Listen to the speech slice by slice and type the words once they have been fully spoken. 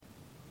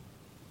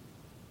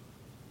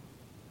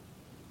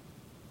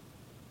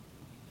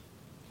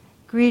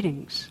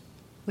Greetings.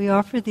 We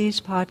offer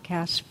these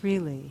podcasts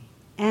freely,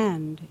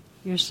 and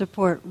your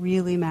support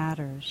really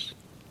matters.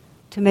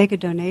 To make a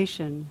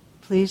donation,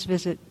 please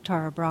visit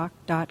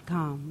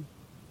tarabrach.com.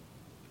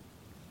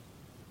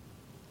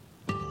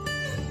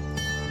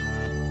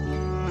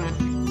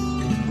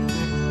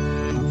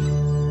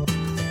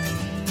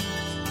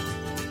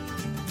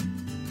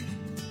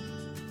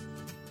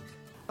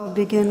 I'll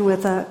begin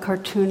with a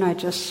cartoon I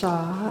just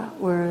saw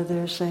where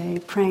there's a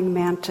praying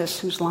mantis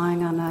who's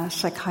lying on a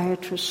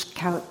psychiatrist's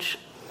couch.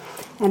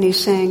 And he's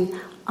saying,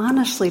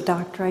 honestly,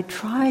 doctor, I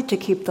tried to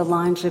keep the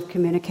lines of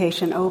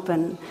communication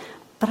open,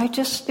 but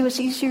it was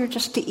easier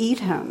just to eat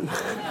him.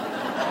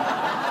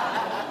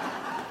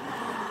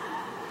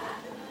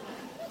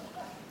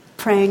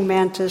 praying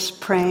mantis,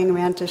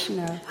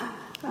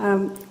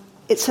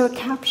 So it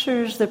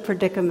captures the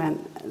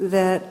predicament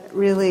that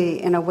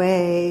really, in a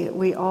way,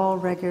 we all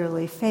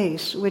regularly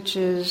face, which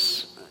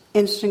is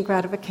instant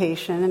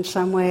gratification. In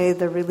some way,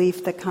 the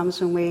relief that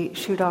comes when we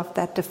shoot off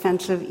that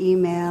defensive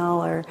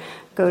email or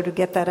go to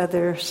get that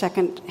other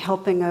second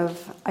helping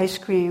of ice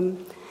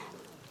cream,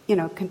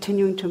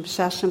 continuing to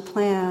obsess and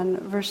plan,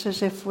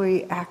 versus if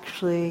we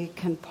actually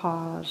can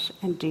pause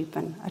and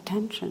deepen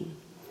attention.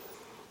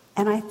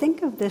 And I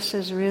think of this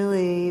as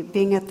really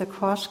being at the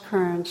cross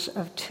currents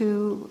of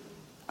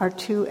our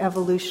two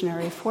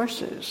evolutionary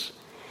forces.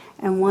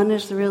 And one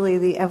is really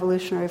the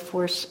evolutionary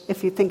force,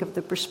 if you think of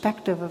the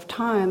perspective of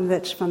time,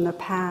 that's from the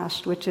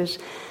past, which is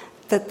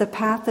that the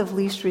path of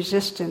least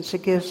resistance,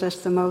 it gives us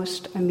the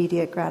most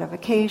immediate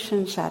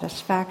gratification,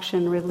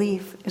 satisfaction,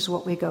 relief, is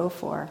what we go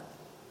for.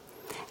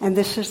 And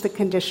this is the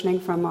conditioning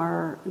from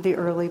the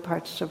early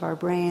parts of our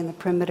brain, the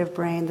primitive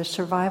brain, the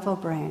survival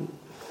brain.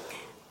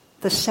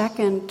 The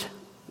second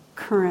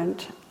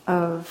current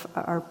of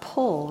our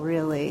pull,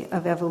 really,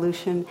 of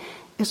evolution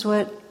is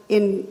what,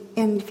 and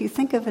if you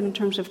think of it in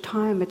terms of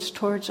time, it's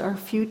towards our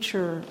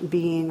future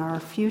being, our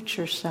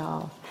future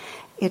self.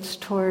 It's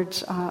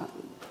towards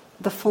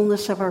the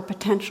fullness of our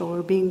potential.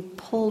 We're being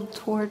pulled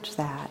towards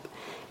that.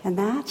 And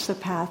that's a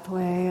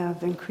pathway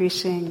of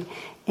increasing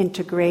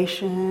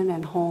integration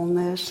and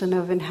wholeness and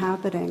of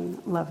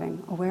inhabiting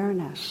loving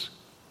awareness.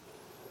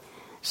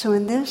 So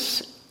in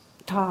this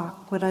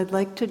talk, what I'd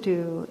like to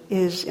do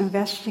is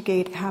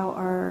investigate how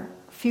our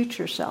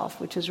future self,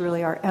 which is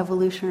really our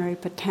evolutionary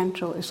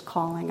potential, is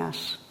calling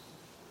us,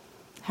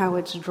 how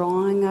it's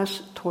drawing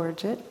us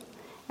towards it,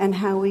 and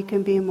how we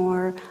can be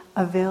more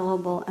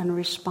available and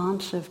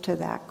responsive to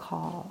that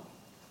call.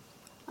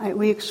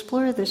 We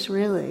explore this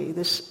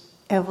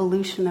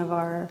evolution of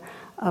our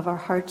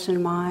hearts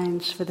and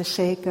minds for the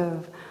sake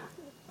of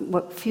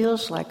what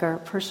feels like our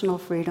personal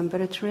freedom,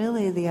 but it's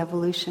really the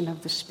evolution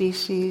of the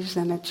species,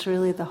 and it's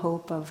really the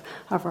hope of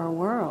our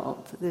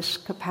world, this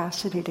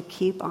capacity to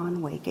keep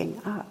on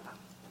waking up.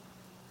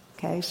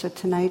 Okay, so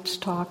tonight's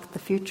talk, the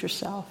future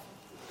self.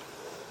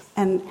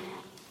 And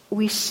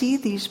we see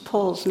these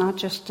pulls not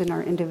just in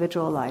our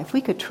individual life.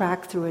 We could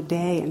track through a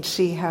day and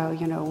see how,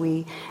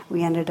 we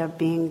ended up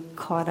being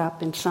caught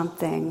up in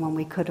something when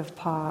we could have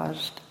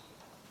paused.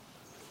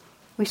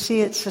 We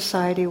see it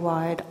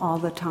society-wide all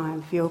the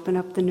time. If you open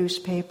up the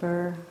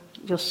newspaper,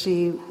 you'll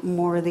see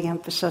more of the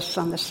emphasis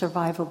on the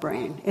survival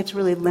brain. It's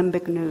really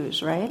limbic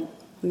news, right?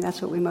 And that's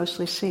what we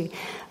mostly see.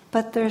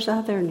 But there's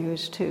other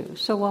news too.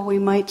 So while we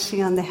might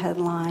see on the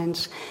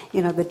headlines,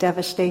 the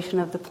devastation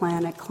of the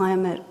planet,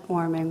 climate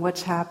warming,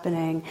 what's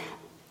happening,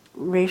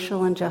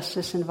 racial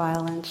injustice and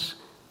violence,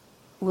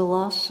 we'll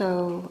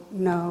also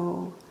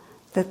know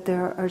that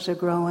there is a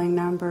growing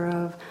number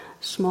of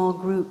small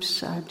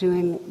groups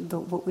doing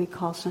what we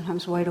call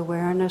sometimes white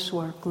awareness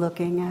work,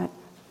 looking at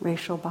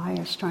racial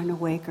bias, trying to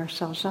wake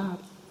ourselves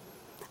up.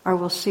 Or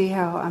we'll see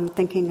how, I'm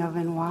thinking of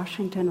in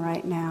Washington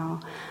right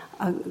now,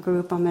 a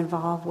group I'm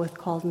involved with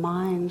called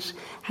Minds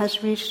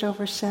has reached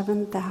over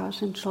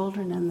 7,000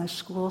 children in the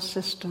school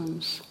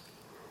systems,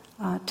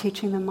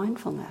 teaching them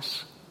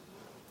mindfulness.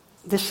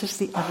 This is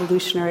the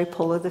evolutionary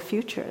pull of the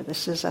future.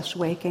 This is us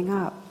waking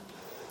up.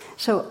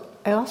 So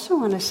I also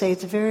want to say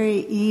it's very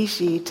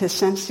easy to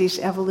sense these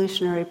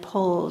evolutionary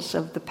pulls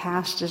of the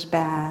past is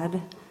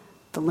bad,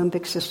 the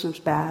limbic system's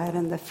bad,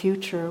 and the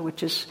future,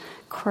 which is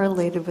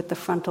correlated with the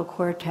frontal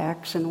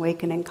cortex and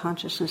awakening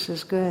consciousness,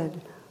 is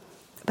good.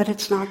 But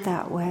it's not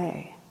that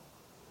way.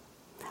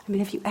 I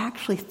mean, if you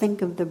actually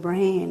think of the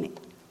brain,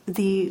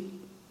 the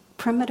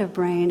primitive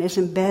brain is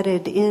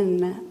embedded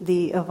in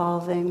the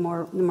evolving,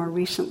 more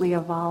recently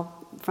evolved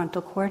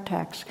frontal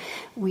cortex.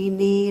 We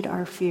need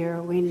our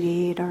fear, we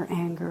need our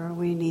anger,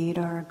 we need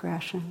our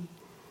aggression.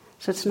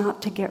 So it's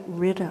not to get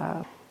rid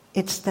of.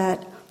 It's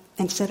that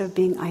instead of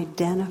being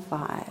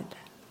identified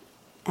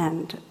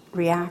and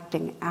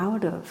reacting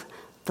out of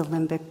the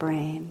limbic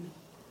brain,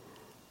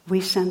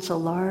 we sense a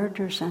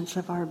larger sense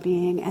of our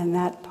being, and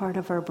that part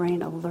of our brain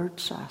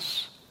alerts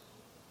us.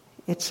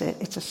 It's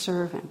a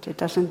servant. It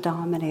doesn't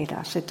dominate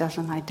us. It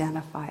doesn't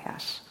identify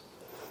us.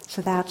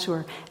 So that's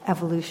where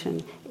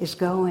evolution is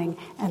going,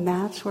 and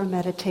that's where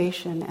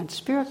meditation and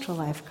spiritual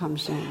life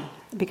comes in.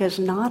 Because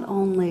not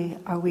only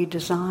are we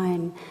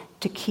designed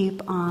to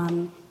keep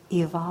on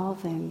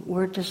evolving.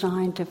 We're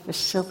designed to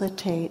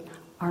facilitate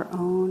our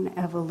own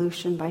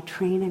evolution by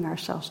training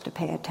ourselves to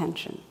pay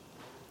attention.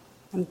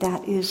 And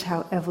that is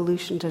how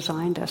evolution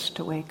designed us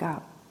to wake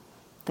up.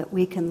 That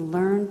we can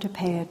learn to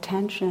pay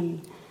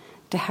attention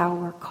to how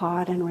we're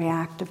caught in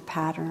reactive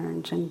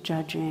patterns and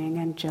judging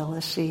and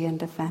jealousy and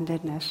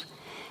defendedness,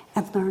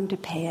 and learn to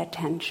pay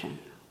attention.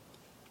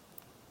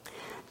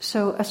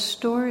 So a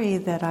story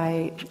that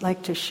I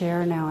like to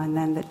share now and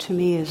then that to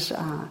me is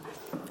a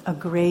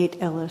great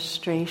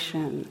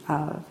illustration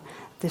of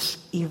this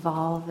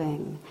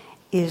evolving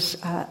is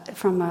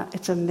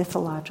it's a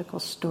mythological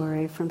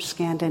story from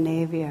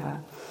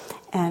Scandinavia,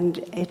 and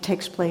it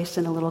takes place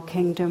in a little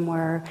kingdom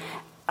where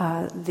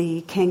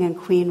the king and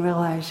queen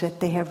realize that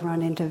they have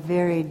run into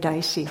very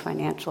dicey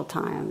financial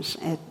times.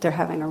 They're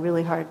having a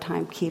really hard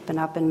time keeping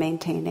up and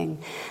maintaining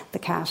the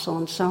castle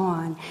and so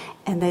on,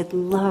 and they'd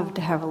love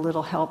to have a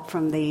little help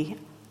from the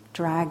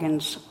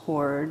dragon's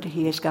hoard.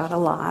 He has got a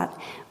lot,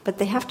 but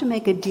they have to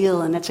make a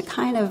deal, and it's a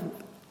kind of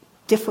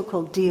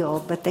difficult deal,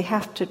 but they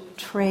have to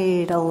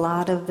trade a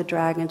lot of the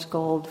dragon's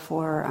gold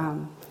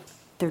for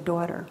their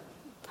daughter,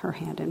 her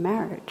hand in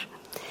marriage.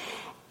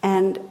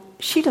 And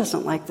she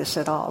doesn't like this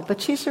at all,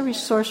 but she's a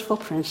resourceful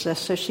princess,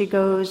 so she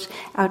goes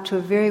out to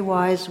a very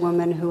wise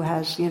woman who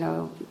has,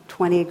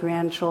 20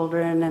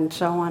 grandchildren and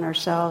so on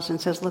herself, and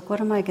says, look,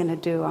 what am I going to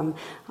do?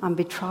 I'm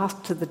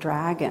betrothed to the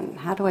dragon.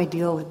 How do I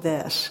deal with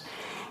this?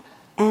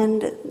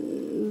 And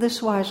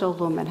this wise old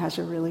woman has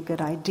a really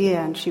good idea,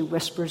 and she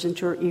whispers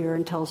into her ear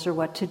and tells her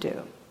what to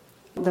do.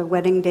 The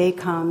wedding day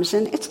comes,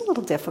 and it's a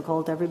little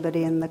difficult.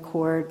 Everybody in the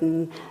court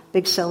and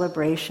big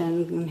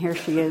celebration, and here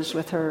she is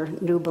with her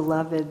new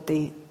beloved,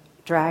 the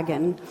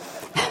dragon.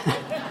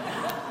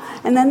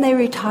 And then they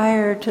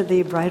retire to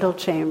the bridal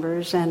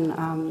chambers,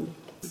 and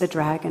the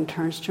dragon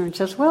turns to her and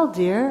says, well,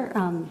 dear,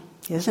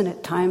 isn't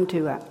it time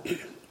to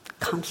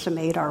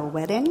consummate our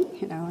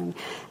wedding?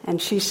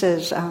 And she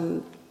says,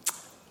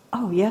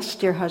 oh, yes,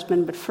 dear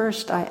husband, but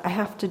first I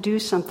have to do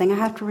something. I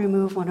have to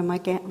remove one of my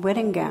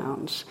wedding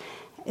gowns.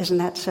 Isn't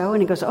that so?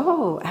 And he goes,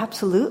 oh,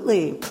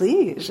 absolutely,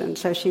 please. And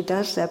so she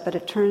does that, but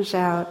it turns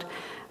out,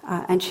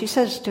 and she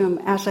says to him,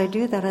 as I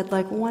do that, I'd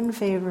like one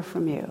favor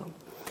from you.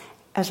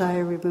 As I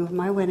remove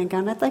my wedding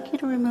gown, I'd like you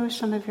to remove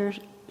some of your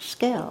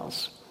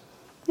scales.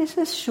 He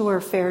says, sure,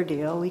 fair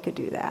deal, we could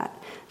do that.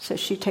 So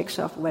she takes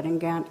off wedding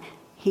gown.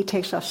 He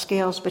takes off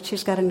scales, but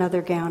she's got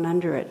another gown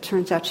under it.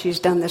 Turns out she's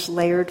done this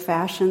layered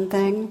fashion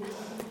thing.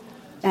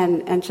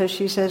 And so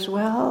she says,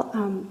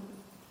 well,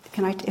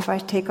 if I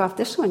take off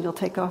this one, you'll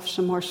take off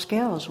some more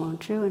scales,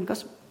 won't you? And he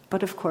goes,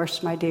 but of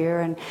course, my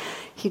dear. And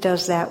he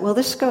does that. Well,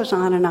 this goes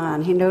on and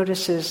on. He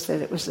notices that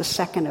it was the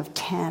second of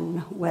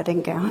 10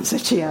 wedding gowns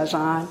that she has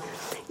on.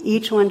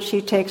 Each one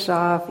she takes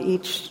off,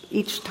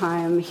 each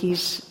time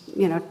he's,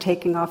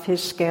 taking off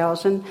his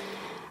scales. And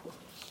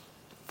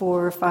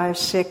 4, 5,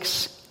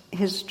 6,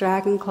 his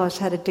dragon claws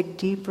had to dig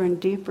deeper and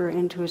deeper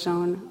into his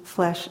own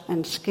flesh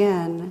and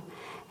skin,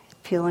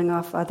 peeling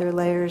off other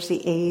layers. The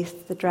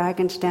 8th, the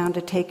dragon's down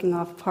to taking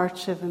off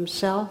parts of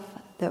himself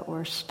that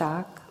were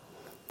stuck.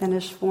 Then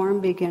his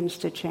form begins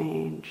to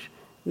change.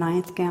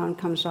 9th gown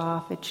comes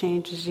off, it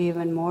changes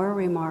even more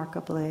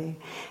remarkably.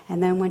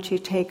 And then when she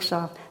takes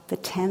off the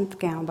 10th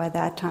gown, by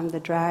that time the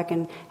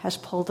dragon has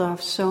pulled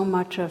off so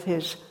much of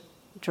his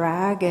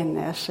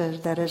dragonness,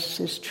 as that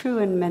is true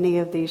in many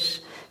of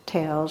these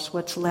tales.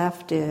 What's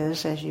left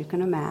is, as you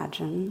can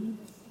imagine,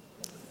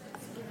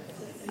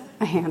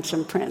 a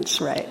handsome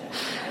prince, right?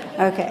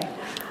 Okay.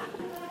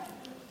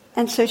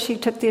 And so she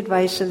took the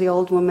advice of the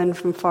old woman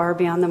from far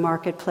beyond the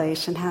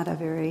marketplace and had a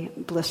very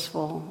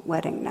blissful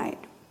wedding night.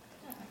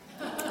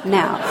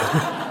 Now,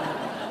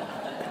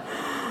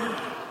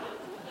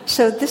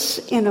 so this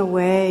in a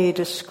way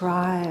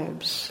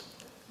describes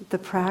the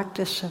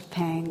practice of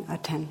paying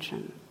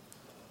attention,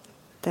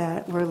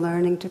 that we're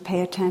learning to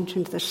pay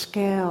attention to the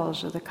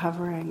scales or the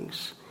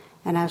coverings.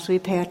 And as we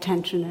pay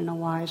attention in a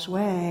wise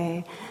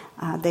way,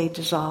 they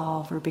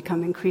dissolve or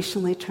become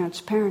increasingly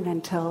transparent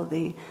until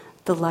the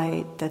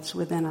light that's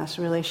within us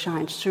really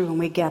shines through, and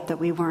we get that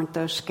we weren't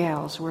those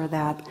scales, we're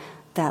that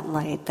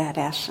light, that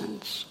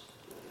essence.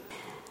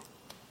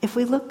 If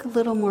we look a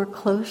little more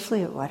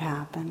closely at what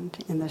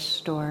happened in this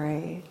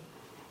story,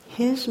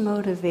 his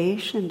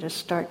motivation to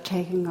start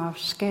taking off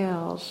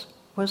scales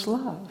was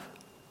love.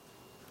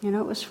 It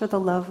was for the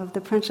love of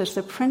the princess.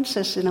 The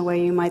princess, in a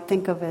way, you might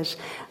think of as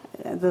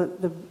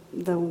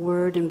the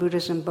word in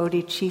Buddhism,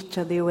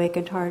 bodhicitta, the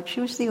awakened heart.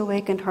 She was the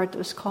awakened heart that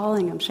was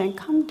calling him, saying,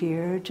 come,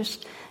 dear,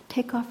 just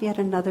take off yet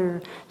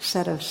another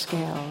set of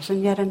scales,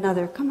 and yet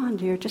another, come on,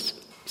 dear,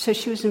 just... So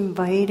she was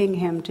inviting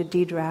him to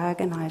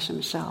de-dragonize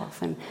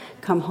himself and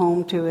come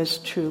home to his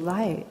true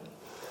light.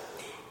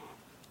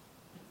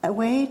 A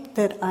way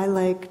that I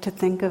like to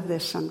think of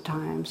this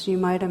sometimes, you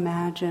might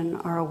imagine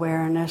our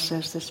awareness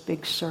as this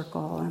big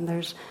circle, and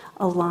there's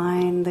a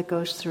line that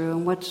goes through,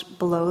 and what's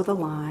below the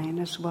line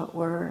is what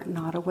we're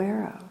not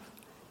aware of,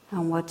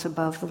 and what's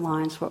above the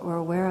line is what we're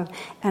aware of.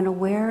 And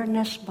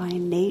awareness by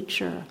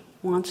nature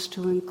wants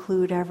to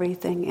include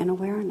everything in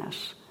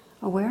awareness.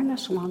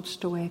 Awareness wants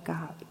to wake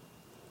up.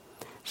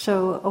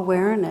 So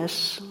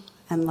awareness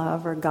and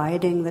love are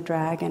guiding the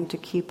dragon to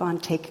keep on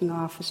taking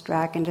off his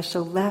dragon, just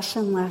so less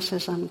and less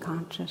is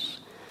unconscious.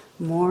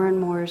 More and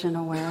more is in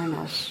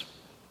awareness.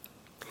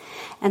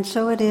 And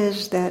so it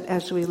is that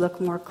as we look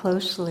more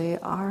closely,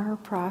 our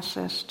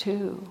process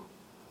too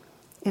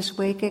is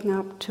waking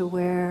up to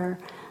where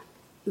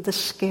the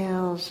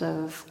scales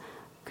of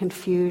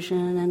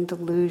confusion and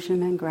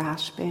delusion and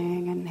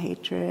grasping and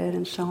hatred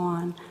and so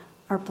on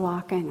are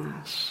blocking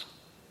us.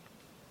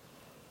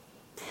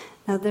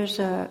 Now there's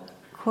a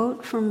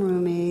quote from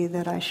Rumi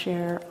that I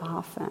share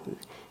often,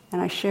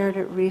 and I shared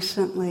it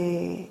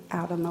recently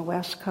out on the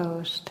West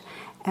Coast.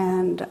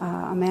 And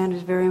a man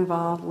who's very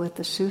involved with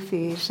the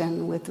Sufis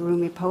and with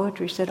Rumi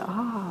poetry said,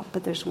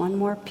 but there's one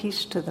more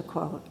piece to the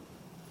quote.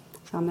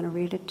 So I'm going to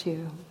read it to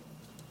you.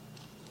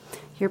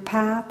 Your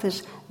path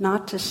is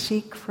not to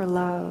seek for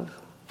love,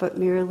 but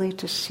merely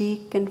to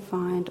seek and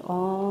find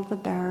all the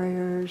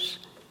barriers,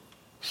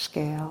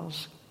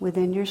 scales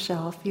within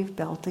yourself you've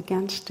built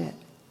against it,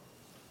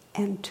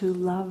 and to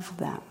love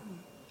them.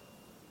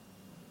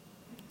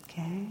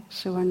 Okay?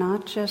 So we're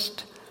not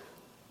just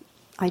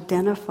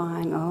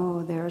identifying,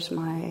 there's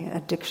my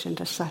addiction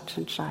to such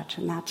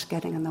and that's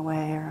getting in the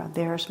way, or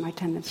there's my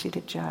tendency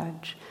to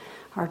judge.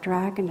 Our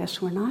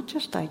dragonness, we're not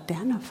just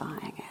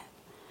identifying it,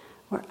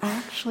 we're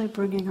actually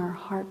bringing our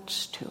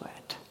hearts to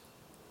it.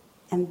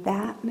 And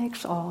that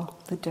makes all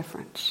the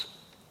difference.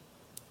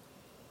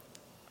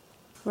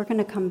 We're going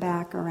to come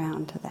back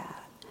around to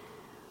that.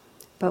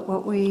 But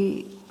what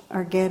we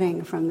are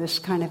getting from this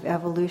kind of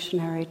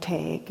evolutionary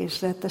take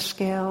is that the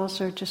scales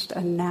are just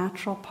a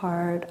natural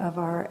part of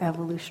our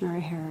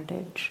evolutionary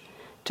heritage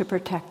to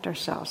protect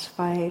ourselves,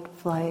 fight,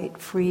 flight,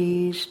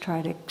 freeze,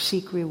 try to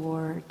seek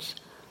rewards.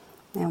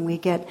 And we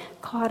get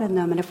caught in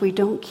them, and if we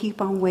don't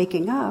keep on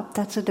waking up,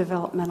 that's a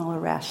developmental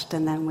arrest,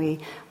 and then we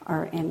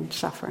are in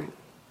suffering.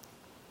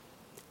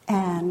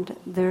 And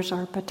there's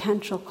our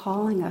potential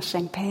calling us,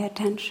 saying, pay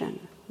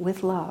attention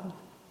with love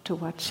to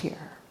what's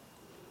here.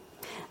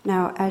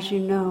 Now, as you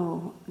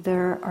know,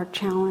 there are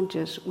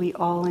challenges we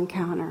all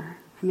encounter.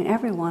 I mean,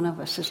 every one of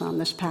us is on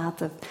this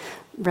path of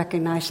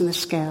recognizing the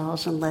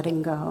scales and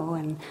letting go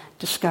and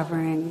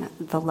discovering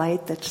the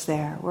light that's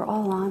there. We're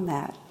all on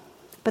that.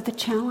 But the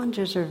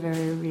challenges are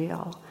very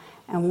real.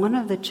 And one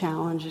of the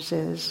challenges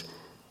is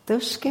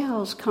those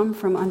scales come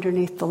from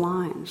underneath the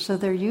line, so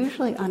they're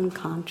usually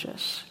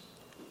unconscious.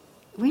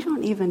 We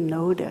don't even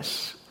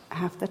notice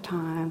half the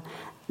time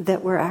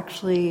that we're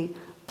actually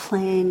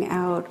playing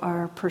out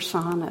our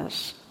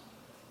personas.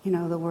 You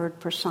know, the word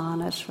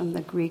personas from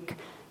the Greek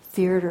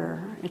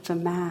theater, it's a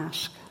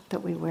mask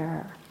that we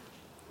wear.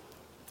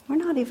 We're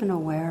not even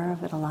aware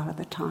of it a lot of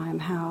the time,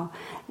 how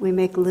we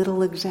make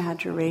little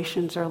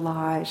exaggerations or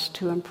lies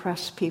to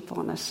impress people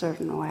in a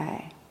certain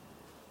way.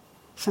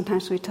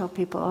 Sometimes we tell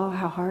people,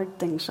 how hard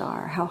things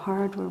are, how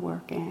hard we're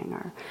working,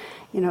 or,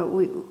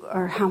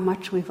 or how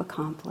much we've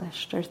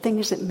accomplished, or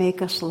things that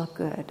make us look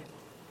good.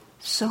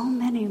 So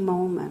many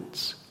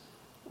moments,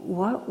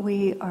 what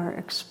we are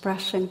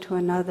expressing to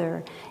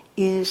another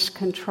is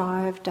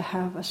contrived to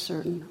have a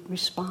certain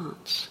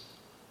response.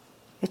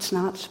 It's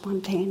not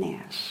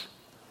spontaneous,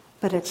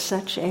 but it's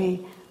such a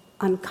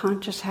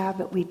unconscious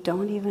habit we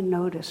don't even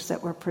notice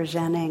that we're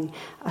presenting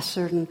a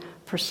certain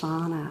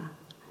persona.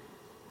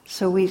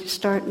 So we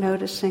start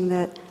noticing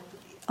that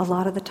a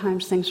lot of the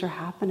times things are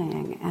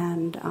happening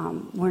and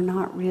we're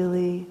not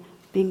really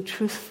being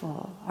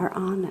truthful or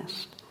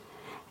honest.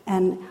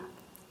 And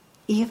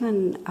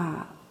even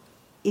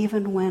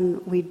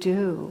when we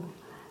do,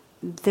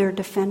 they're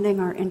defending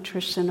our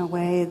interests in a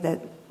way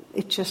that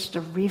it's just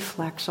a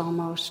reflex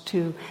almost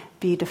to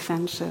be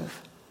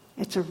defensive.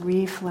 It's a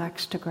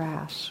reflex to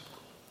grasp.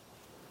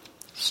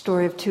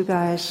 Story of two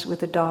guys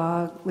with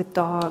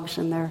dogs,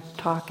 and they're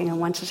talking, and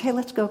one says, "Hey,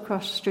 let's go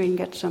across the street and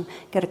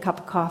get a cup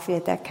of coffee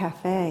at that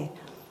cafe."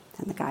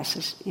 And the guy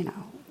says,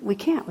 "We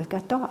can't, we've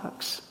got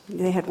dogs."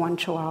 They had one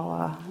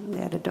Chihuahua, they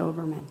had a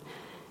Doberman.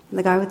 And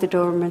the guy with the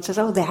Doberman says,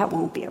 "Oh, that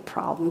won't be a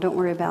problem, don't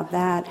worry about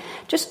that.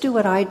 Just do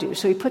what I do."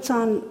 So he puts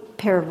on a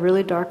pair of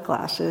really dark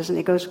glasses, and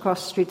he goes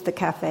across the street to the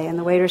cafe, and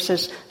the waiter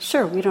says,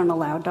 "Sir, we don't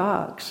allow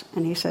dogs."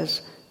 And he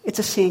says, "It's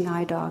a seeing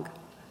eye dog.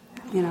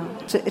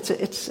 It's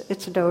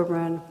a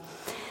Doberman."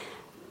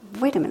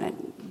 Wait a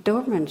minute,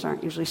 Dobermans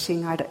aren't usually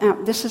seeing eye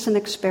dog. This is an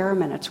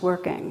experiment, it's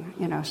working,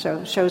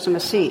 so shows him a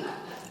seat.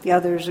 The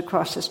other's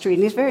across the street,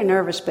 and he's very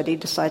nervous, but he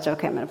decides,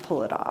 okay, I'm going to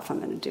pull it off, I'm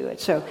going to do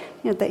it. So,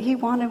 that he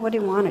wanted what he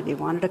wanted. He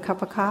wanted a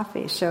cup of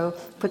coffee, so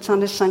puts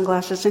on his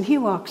sunglasses, and he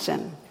walks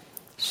in.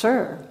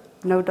 "Sir,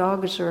 no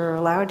dogs are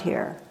allowed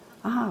here."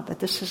 "Ah, but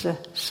this is a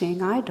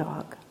seeing eye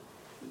dog."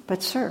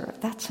 "But sir,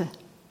 that's a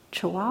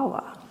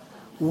Chihuahua."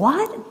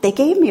 "What? They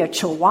gave me a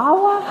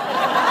Chihuahua?"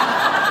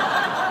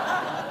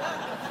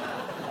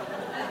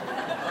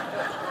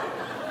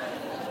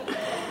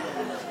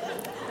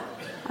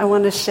 I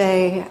want to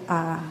say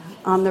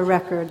on the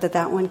record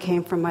that one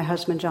came from my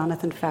husband,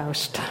 Jonathan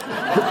Faust.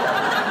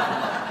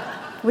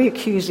 We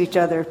accuse each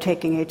other of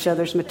taking each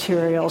other's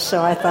material,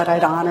 so I thought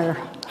I'd honor.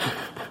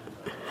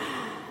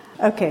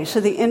 Okay, so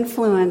the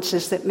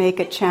influences that make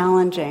it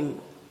challenging,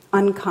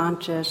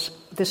 unconscious,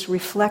 this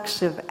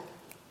reflexive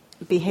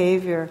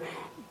behavior,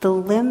 the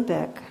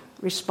limbic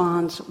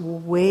responds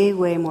way,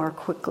 way more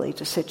quickly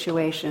to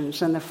situations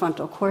than the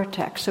frontal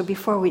cortex. So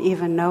before we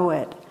even know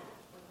it,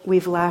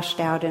 we've lashed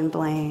out in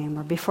blame,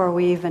 or before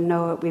we even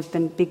know it,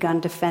 we've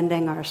begun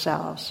defending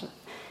ourselves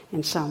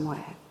in some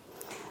way.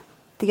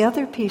 The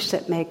other piece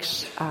that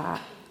makes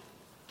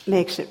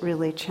it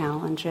really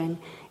challenging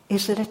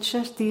is that it's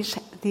just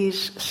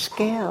these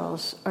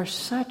scales are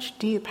such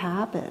deep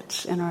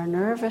habits in our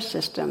nervous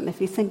system. If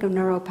you think of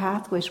neural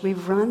pathways,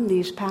 we've run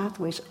these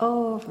pathways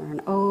over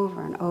and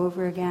over and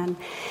over again,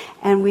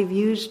 and we've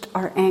used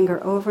our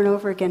anger over and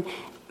over again.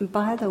 And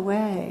by the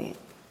way,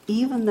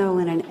 even though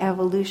in an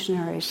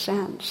evolutionary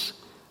sense,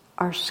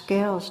 our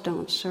scales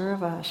don't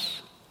serve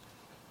us,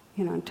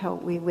 until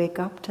we wake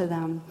up to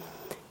them,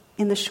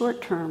 in the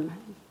short term,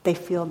 they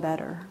feel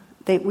better.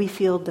 We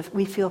feel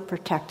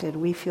protected,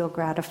 we feel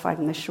gratified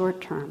in the short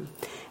term,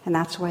 and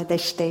that's why they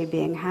stay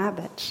being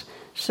habits.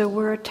 So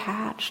we're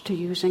attached to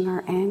using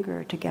our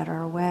anger to get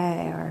our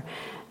way, or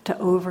to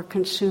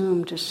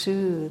overconsume, to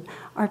soothe,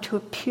 or to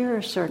appear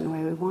a certain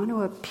way. We want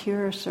to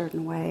appear a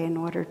certain way in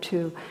order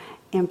to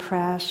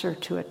impress or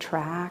to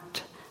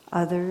attract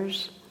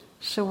others.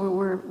 So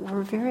we're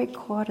very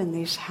caught in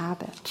these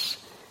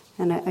habits.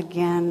 And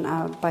again,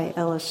 by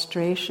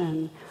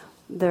illustration,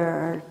 there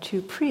are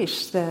two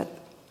priests that,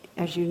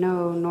 as you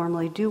know,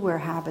 normally do wear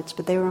habits,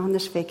 but they were on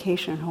this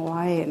vacation in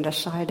Hawaii and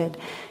decided,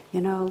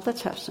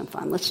 let's have some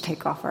fun. Let's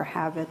take off our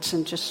habits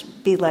and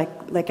just be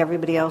like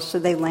everybody else. So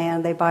they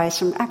land, they buy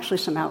some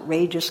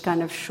outrageous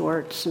kind of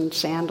shorts and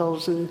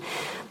sandals and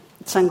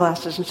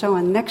sunglasses and so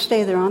on. Next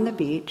day they're on the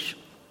beach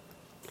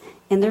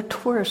in their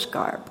tourist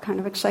garb, kind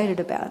of excited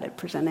about it,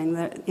 presenting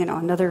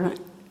another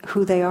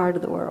who they are to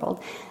the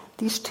world.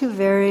 These two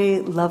very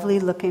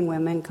lovely-looking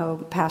women go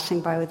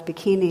passing by with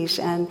bikinis,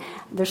 and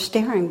they're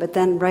staring, but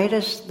then right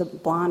as the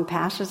blonde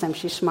passes them,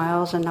 she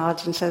smiles and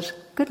nods and says,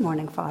 "Good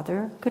morning,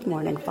 Father. Good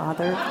morning,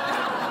 Father."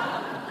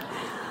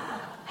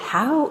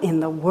 How in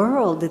the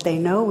world did they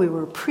know we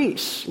were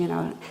priests,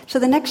 So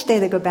the next day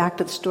they go back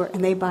to the store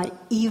and they buy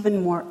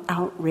even more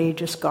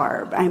outrageous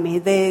garb. I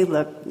mean, they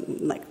look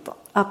like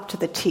up to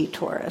the T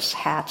tourists,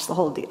 hats, the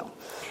whole deal.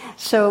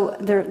 So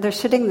they're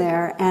sitting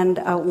there, and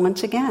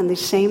once again,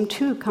 these same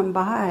two come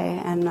by,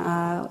 and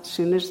as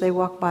soon as they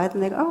walk by them,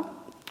 they go, "Oh,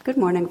 good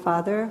morning,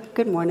 Father.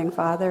 Good morning,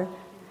 Father."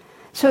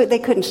 So they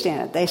couldn't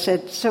stand it. They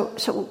said,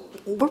 "So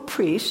we're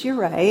priests, you're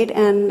right,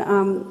 and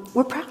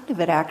we're proud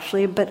of it,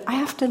 actually, but I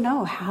have to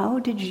know, how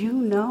did you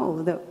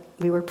know that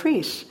we were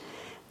priests?"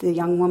 The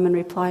young woman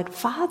replied,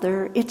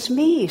 "Father, it's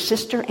me,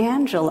 Sister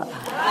Angela."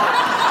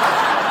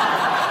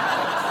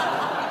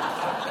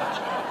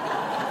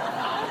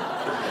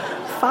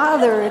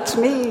 "Father, it's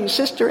me,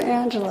 Sister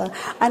Angela."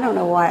 I don't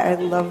know why, I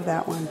love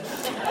that one.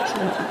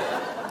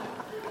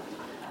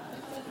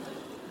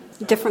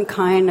 So, different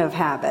kind of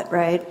habit,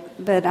 right?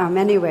 But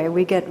anyway,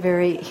 we get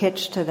very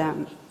hitched to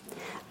them.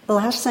 The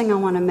last thing I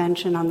want to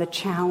mention on the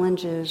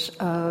challenges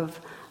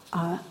of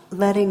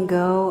letting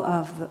go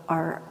of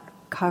our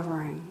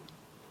covering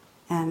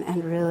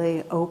and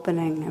really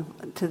opening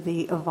to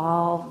the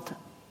evolved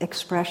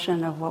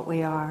expression of what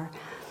we are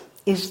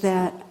is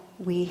that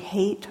we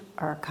hate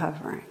our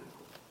covering.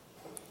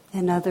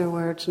 In other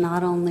words,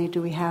 not only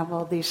do we have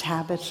all these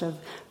habits of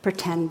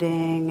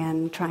pretending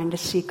and trying to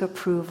seek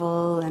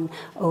approval and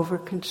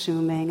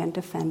over-consuming and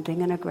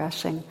defending and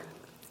aggressing,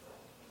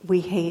 we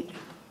hate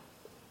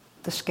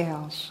the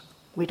scales.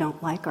 We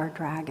don't like our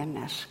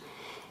dragonness.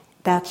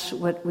 That's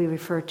what we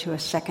refer to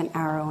as second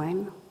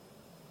arrowing,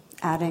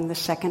 adding the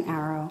second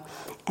arrow,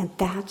 and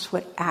that's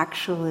what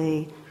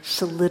actually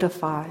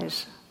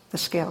solidifies the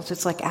scales.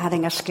 It's like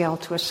adding a scale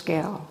to a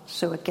scale,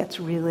 so it gets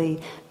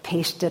really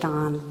pasted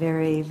on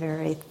very,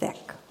 very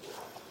thick.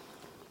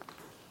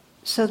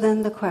 So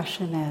then the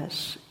question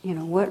is,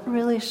 what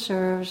really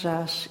serves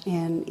us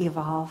in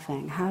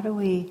evolving? How do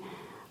we,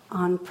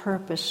 on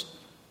purpose,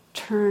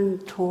 turn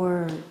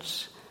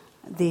towards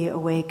the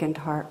awakened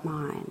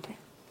heart-mind?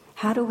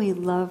 How do we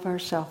love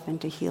ourselves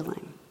into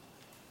healing?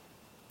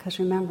 Because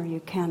remember,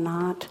 you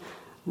cannot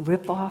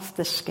rip off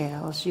the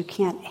scales. You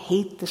can't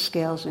hate the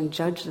scales and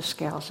judge the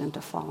scales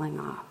into falling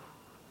off.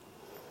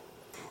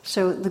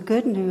 So the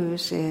good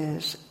news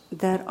is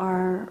that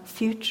our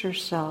future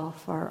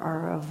self, or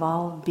our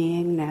evolved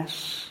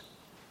beingness,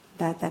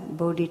 that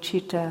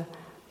bodhicitta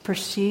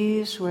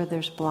perceives where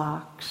there's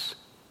blocks,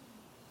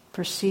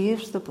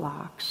 perceives the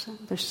blocks.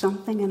 There's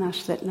something in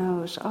us that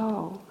knows,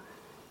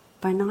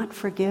 by not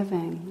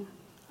forgiving,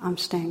 I'm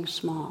staying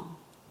small.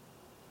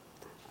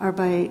 Or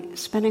by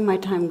spending my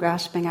time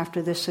grasping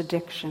after this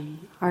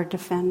addiction, or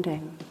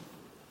defending,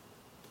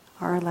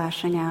 or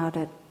lashing out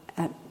at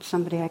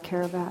somebody I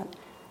care about.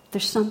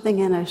 There's something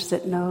in us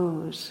that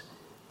knows,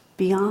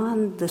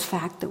 beyond the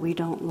fact that we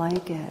don't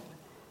like it,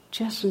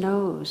 just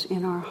knows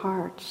in our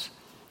hearts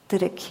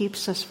that it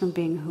keeps us from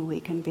being who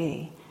we can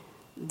be.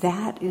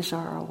 That is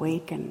our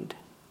awakened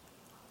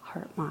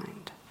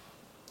heart-mind.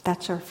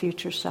 That's our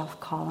future self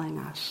calling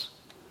us.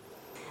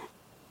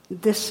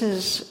 this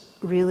is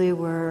really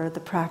where the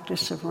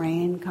practice of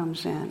rain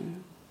comes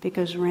in.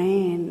 Because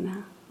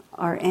rain,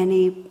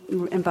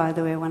 and by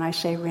the way, when I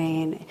say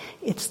rain,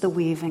 it's the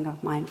weaving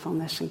of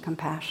mindfulness and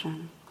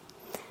compassion.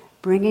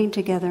 Bringing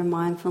together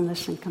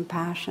mindfulness and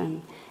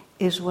compassion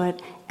is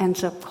what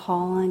ends up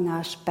calling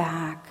us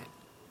back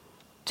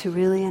to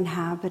really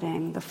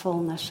inhabiting the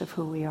fullness of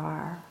who we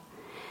are.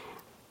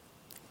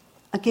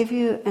 I'll give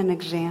you an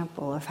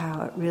example of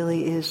how it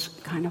really is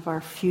kind of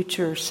our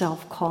future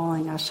self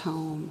calling us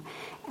home.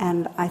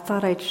 And I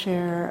thought I'd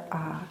share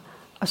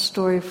a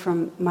story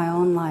from my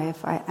own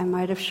life. I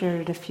might have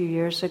shared it a few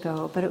years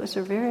ago, but it was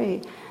for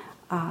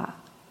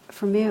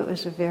me it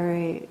was a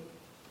very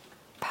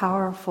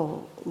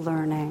powerful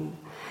learning.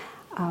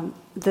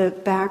 The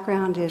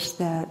background is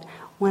that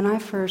when I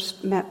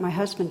first met my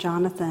husband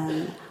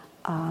Jonathan,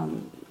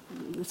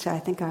 I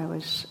think it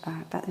was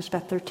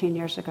about 13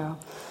 years ago,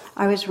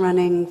 I was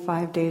running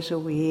 5 days a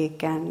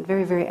week and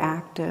very, very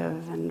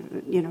active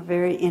and,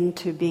 very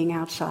into being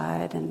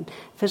outside and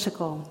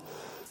physical.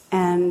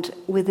 And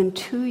within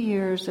 2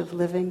 years of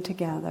living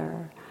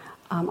together,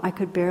 I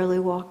could barely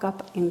walk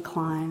up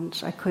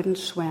inclines. I couldn't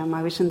swim.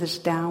 I was in this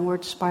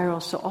downward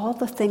spiral. So all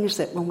the things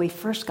that when we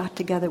first got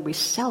together we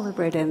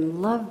celebrated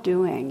and loved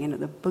doing,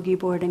 the boogie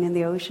boarding in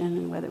the ocean,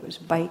 and whether it was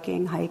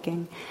biking,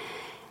 hiking,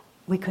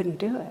 we couldn't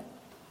do it.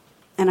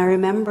 And I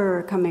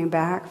remember coming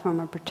back from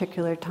a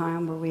particular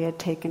time where we had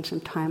taken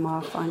some time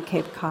off on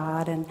Cape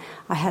Cod and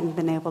I hadn't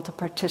been able to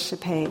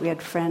participate. We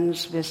had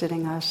friends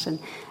visiting us and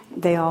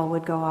they all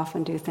would go off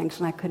and do things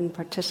and I couldn't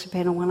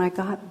participate. And when I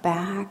got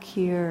back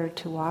here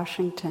to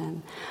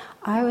Washington,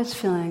 I was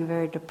feeling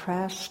very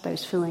depressed. I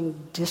was feeling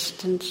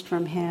distanced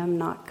from him,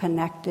 not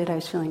connected. I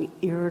was feeling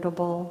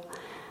irritable.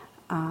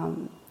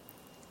 I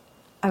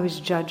was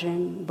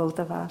judging both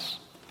of us.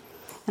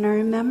 And I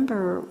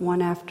remember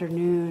one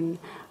afternoon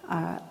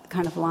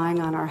kind of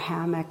lying on our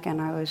hammock, and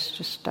I was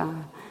just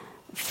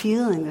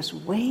feeling this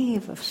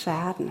wave of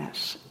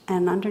sadness.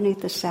 And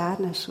underneath the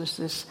sadness was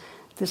this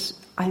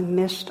I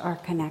missed our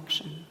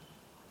connection.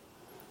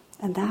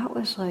 And that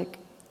was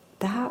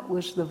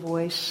the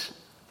voice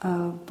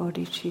of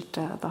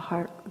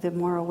bodhicitta, the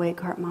more awake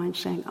heart mind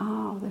saying,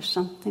 oh, there's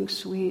something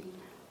sweet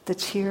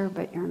that's here,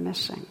 but you're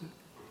missing.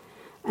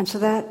 And so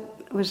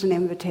that was an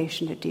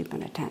invitation to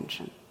deepen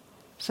attention.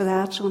 So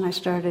that's when I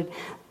started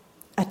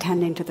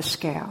attending to the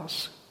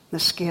scales. The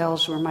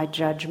scales were my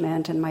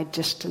judgment and my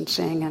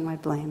distancing and my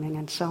blaming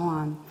and so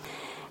on.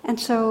 And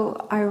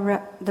so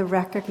the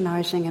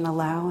recognizing and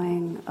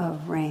allowing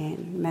of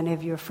RAIN, many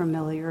of you are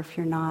familiar. If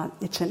you're not,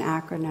 it's an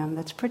acronym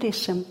that's pretty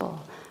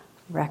simple.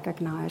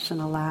 Recognize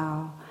and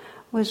allow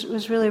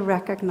was really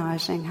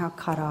recognizing how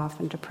cut off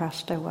and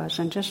depressed I was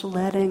and just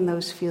letting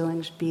those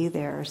feelings be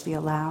there as the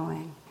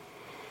allowing.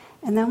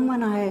 And then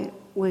when I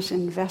was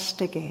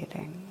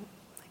investigating,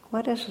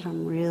 what is it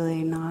I'm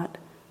really not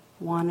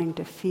wanting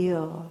to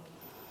feel?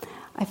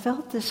 I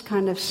felt this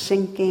kind of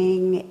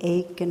sinking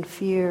ache and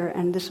fear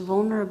and this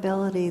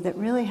vulnerability that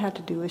really had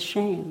to do with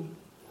shame.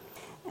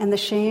 And the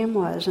shame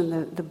was,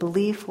 and the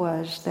belief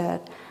was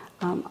that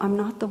I'm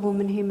not the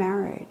woman he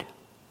married.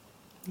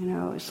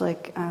 It's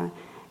like,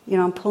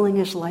 I'm pulling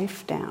his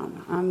life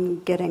down.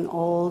 I'm getting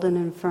old and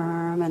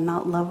infirm and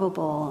not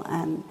lovable.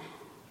 And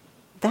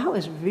that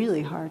was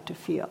really hard to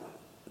feel.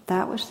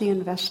 That was the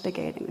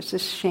investigating. It was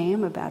this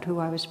shame about who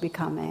I was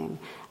becoming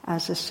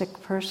as a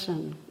sick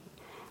person.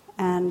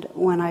 And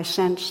when I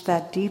sensed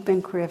that deep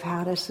inquiry of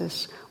how does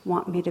this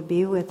want me to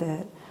be with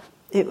it,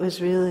 it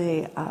was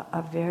really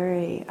a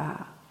very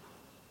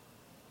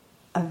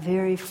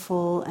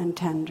full and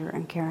tender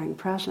and caring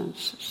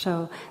presence.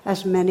 So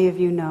as many of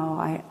you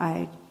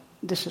know,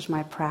 this is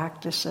my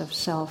practice of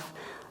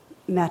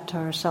self-metta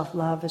or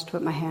self-love, is to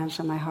put my hands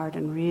on my heart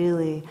and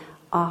really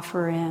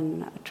offer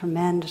in a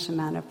tremendous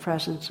amount of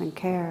presence and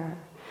care.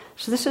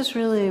 So this is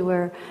really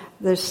where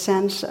the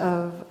sense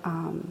of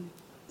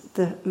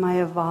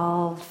my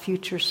evolved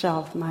future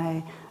self,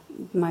 my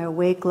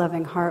awake,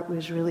 loving heart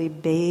was really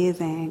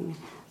bathing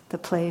the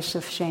place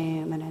of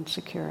shame and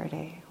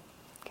insecurity.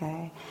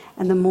 Okay?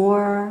 And the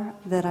more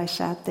that I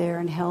sat there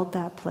and held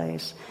that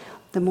place,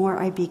 the more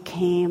I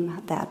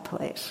became that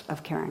place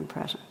of caring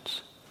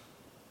presence.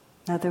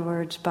 In other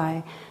words,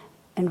 by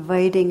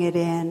inviting it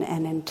in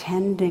and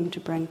intending to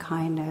bring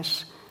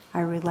kindness,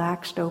 I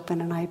relaxed open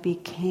and I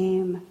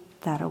became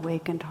that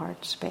awakened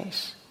heart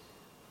space.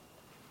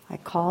 I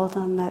called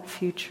on that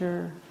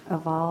future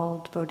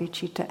evolved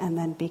bodhicitta and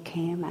then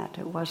became it.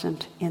 It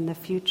wasn't in the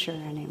future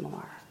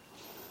anymore.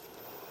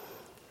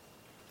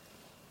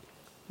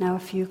 Now a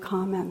few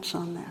comments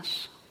on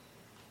this.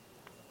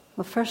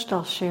 Well, first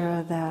I'll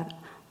share that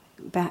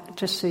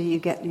just so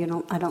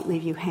I don't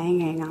leave you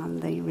hanging on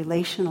the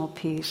relational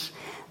piece,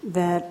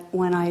 that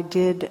when I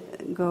did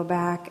go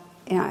back,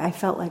 I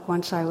felt like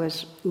once I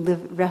was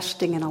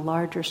resting in a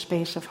larger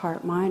space of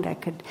heart-mind, I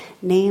could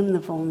name the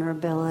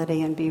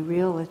vulnerability and be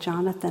real with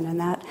Jonathan,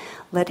 and that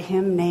let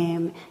him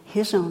name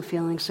his own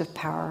feelings of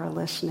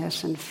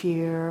powerlessness and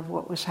fear of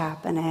what was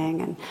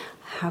happening and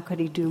how could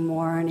he do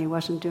more, and he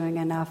wasn't doing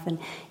enough. And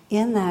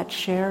in that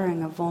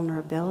sharing of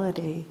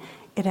vulnerability,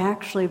 it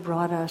actually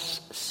brought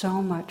us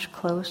so much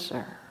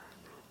closer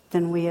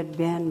than we had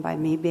been by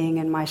me being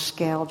in my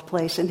scaled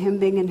place and him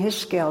being in his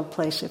scaled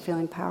place of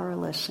feeling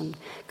powerless and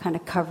kind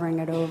of covering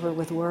it over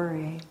with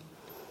worry.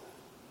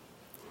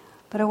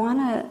 But I want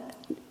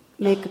to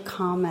make a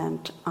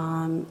comment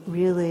on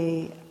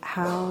really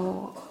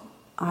how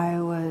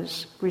I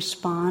was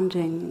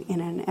responding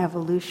in an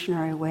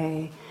evolutionary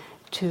way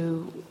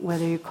to,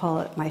 whether you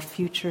call it my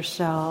future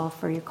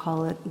self or you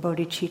call it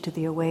bodhicitta,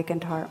 the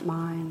awakened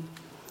heart-mind,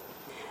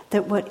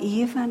 that what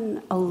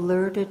even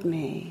alerted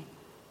me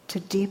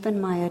to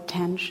deepen my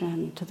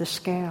attention to the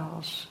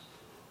scales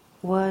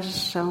was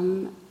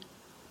some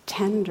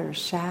tender,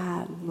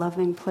 sad,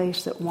 loving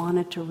place that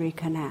wanted to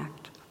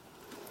reconnect.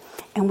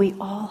 And we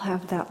all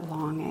have that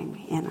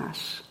longing in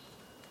us.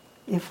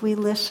 If we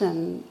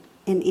listen,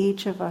 in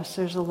each of us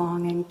there's a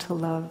longing to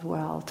love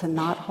well, to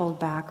not hold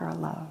back our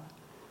love.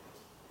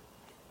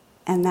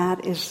 And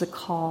that is the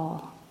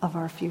call of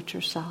our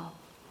future self.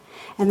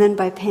 And then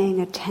by paying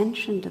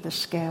attention to the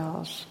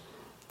scales,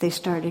 they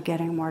started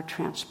getting more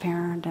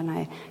transparent, and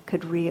I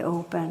could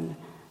reopen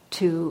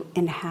to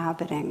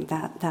inhabiting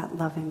that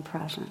loving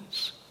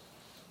presence.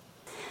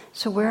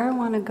 So where I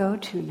want to go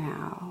to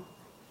now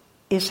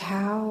is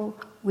how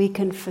we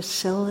can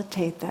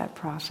facilitate that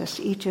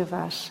process, each of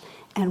us,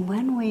 and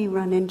when we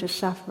run into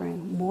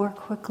suffering, more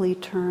quickly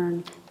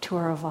turn to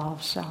our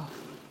evolved self.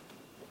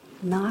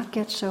 Not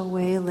get so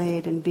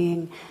waylaid in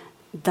being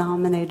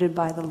dominated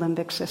by the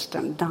limbic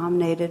system,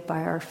 dominated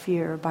by our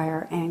fear, by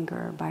our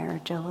anger, by our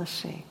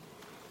jealousy.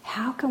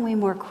 How can we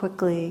more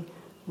quickly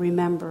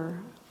remember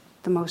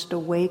the most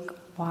awake,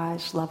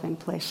 wise, loving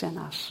place in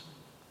us?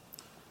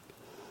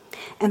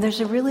 And there's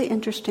a really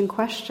interesting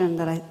question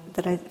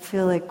that I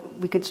feel like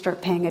we could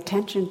start paying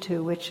attention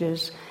to, which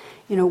is,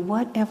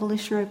 what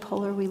evolutionary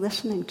pole are we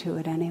listening to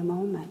at any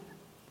moment?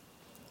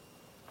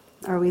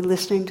 Are we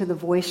listening to the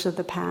voice of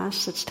the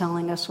past that's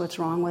telling us what's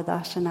wrong with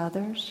us and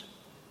others?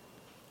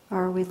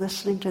 Or are we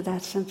listening to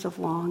that sense of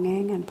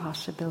longing and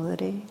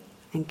possibility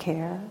and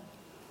care?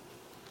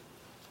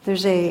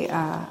 There's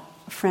a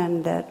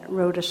friend that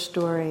wrote a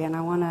story, and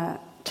I want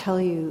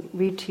to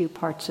read to you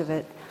parts of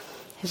it.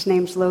 His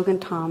name's Logan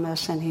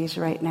Thomas, and he's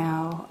right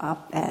now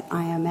up at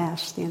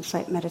IMS, the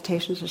Insight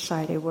Meditation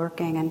Society,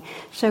 working. And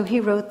so he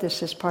wrote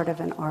this as part of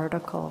an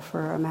article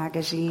for a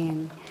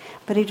magazine.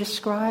 But he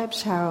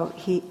describes how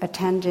he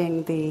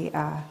attending the,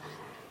 I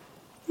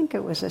think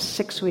it was a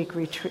 6-week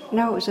retreat.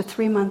 No, it was a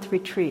 3-month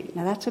retreat.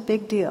 Now that's a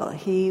big deal.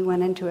 He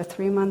went into a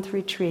 3-month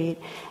retreat,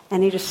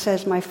 and he just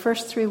says, my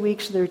first 3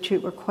 weeks of the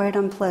retreat were quite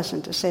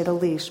unpleasant, to say the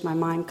least. My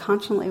mind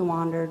constantly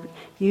wandered,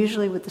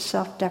 usually with the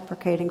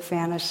self-deprecating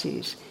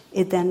fantasies.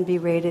 It then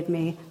berated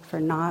me for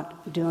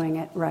not doing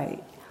it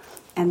right.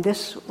 And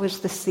this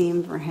was the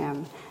theme for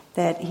him,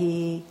 that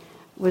he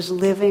was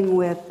living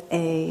with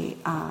a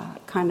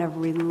kind of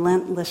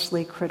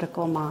relentlessly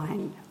critical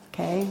mind.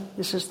 Okay?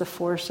 This is the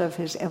force of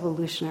his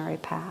evolutionary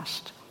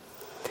past.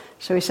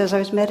 So he says, I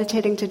was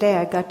meditating today.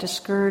 I got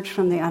discouraged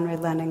from the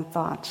unrelenting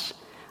thoughts.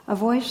 A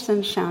voice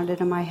then sounded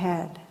in my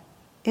head.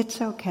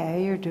 It's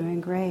okay, you're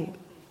doing great.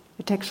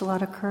 It takes a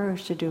lot of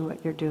courage to do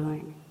what you're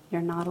doing.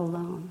 You're not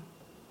alone.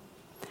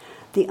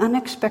 The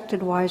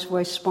unexpected wise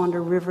voice spawned a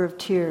river of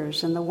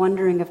tears, and the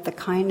wondering if the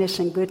kindness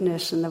and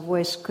goodness in the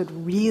voice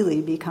could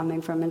really be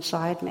coming from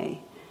inside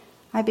me.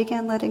 I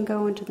began letting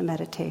go into the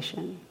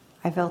meditation.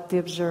 I felt the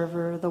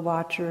observer, the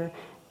watcher,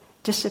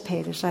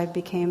 dissipate as I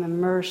became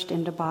immersed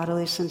into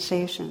bodily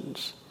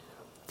sensations.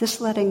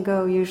 This letting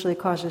go usually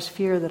causes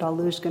fear that I'll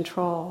lose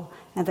control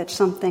and that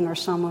something or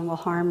someone will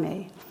harm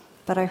me.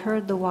 But I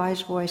heard the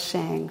wise voice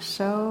saying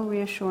so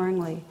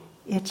reassuringly,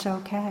 it's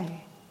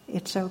okay,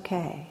 it's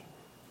okay.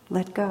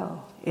 Let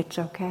go, it's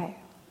okay.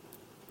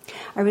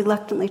 I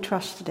reluctantly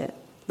trusted it,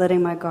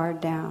 letting my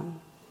guard down.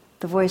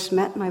 The voice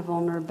met my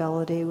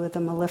vulnerability with a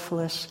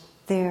mellifluous,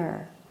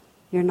 there,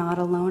 you're not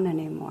alone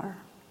anymore.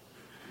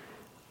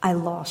 I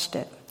lost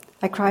it.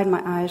 I cried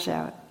my eyes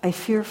out. I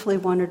fearfully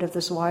wondered if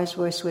this wise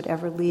voice would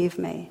ever leave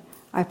me.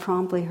 I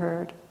promptly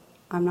heard,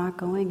 I'm not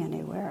going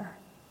anywhere.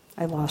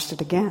 I lost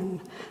it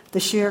again. The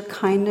sheer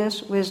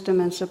kindness,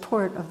 wisdom, and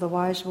support of the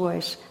wise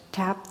voice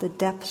tapped the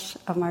depths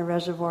of my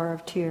reservoir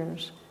of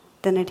tears.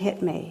 Then it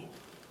hit me.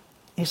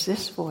 Is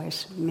this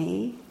voice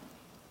me?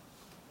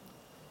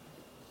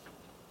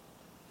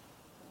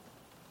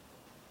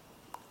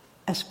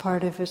 As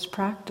part of his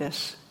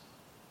practice,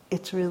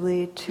 it's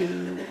really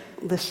to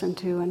listen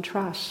to and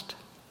trust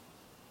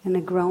in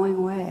a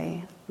growing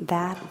way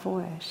that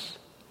voice.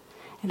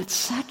 And it's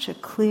such a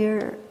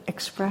clear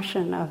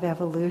expression of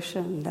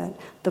evolution, that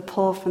the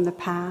pull from the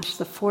past,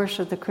 the force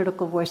of the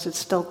critical voice that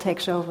still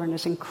takes over and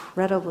is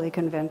incredibly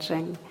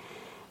convincing,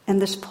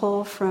 and this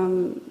pull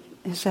from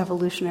his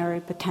evolutionary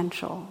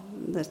potential,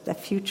 the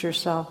future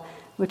self,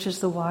 which is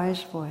the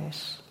wise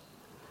voice.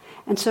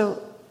 And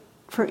so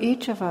for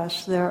each of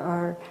us, there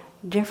are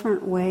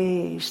different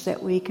ways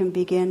that we can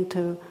begin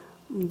to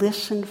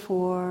listen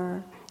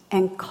for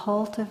and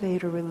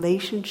cultivate a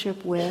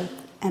relationship with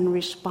and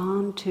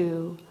respond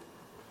to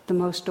the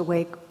most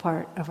awake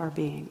part of our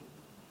being.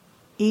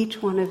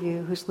 Each one of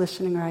you who's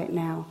listening right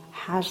now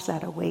has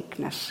that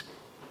awakeness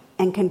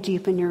and can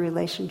deepen your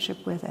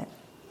relationship with it.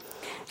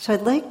 So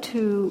I'd like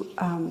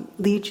to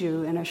lead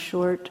you in a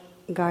short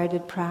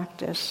guided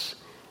practice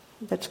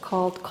that's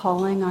called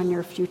Calling on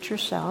Your Future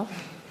Self.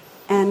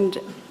 And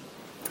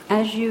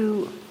as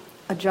you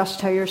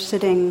adjust how you're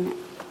sitting,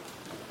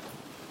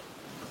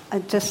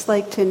 I'd just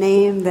like to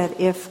name that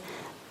if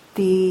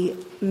the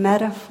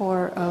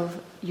metaphor of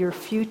your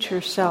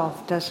future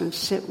self doesn't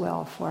sit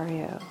well for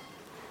you,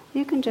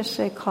 you can just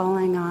say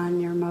calling on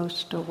your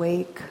most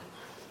awake,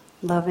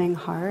 loving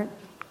heart,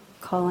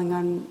 calling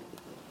on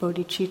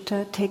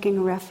bodhicitta,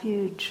 taking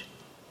refuge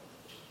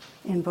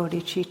in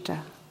bodhicitta,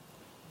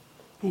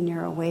 in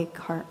your awake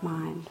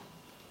heart-mind.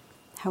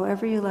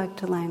 However you like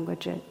to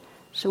language it.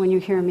 So when you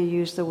hear me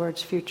use the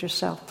words future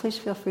self, please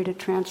feel free to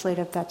translate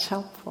if that's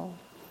helpful.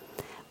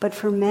 But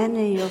for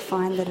many, you'll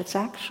find that it's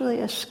actually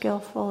a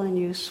skillful and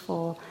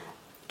useful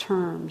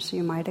term, so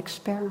you might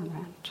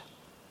experiment.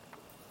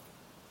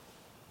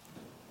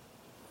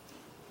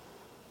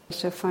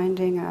 So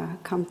finding a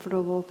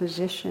comfortable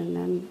position,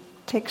 and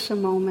take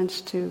some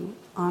moments to,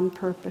 on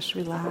purpose,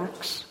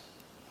 relax.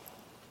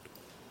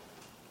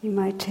 You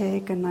might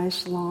take a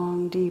nice,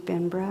 long, deep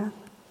in-breath.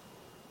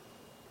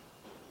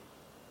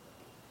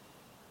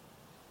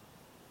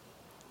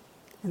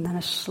 And then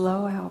a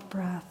slow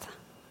out-breath.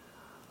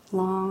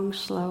 Long,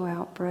 slow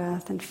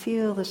out-breath, and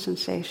feel the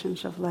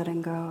sensations of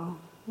letting go.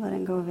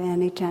 Letting go of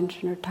any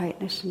tension or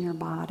tightness in your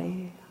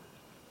body.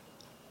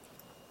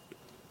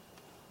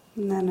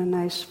 And then a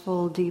nice,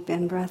 full, deep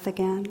in-breath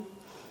again.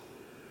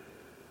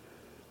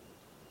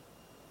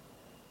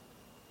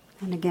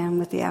 And again,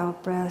 with the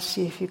out-breath,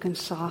 see if you can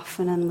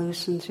soften and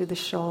loosen through the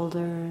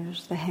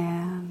shoulders, the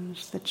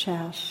hands, the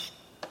chest,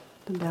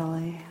 the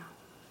belly.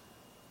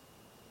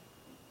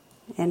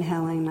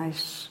 Inhaling,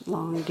 nice,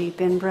 long,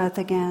 deep in-breath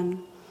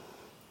again.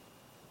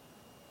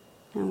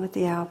 And with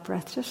the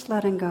out-breath, just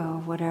letting go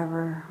of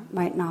whatever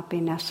might not be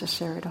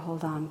necessary to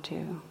hold on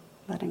to.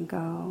 Letting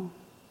go,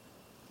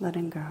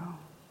 letting go.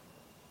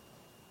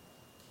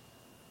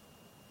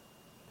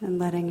 And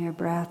letting your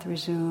breath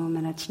resume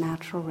in its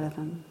natural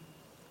rhythm.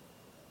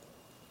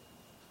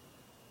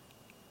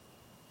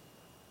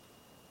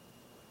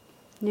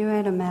 You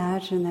might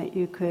imagine that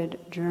you could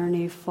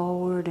journey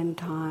forward in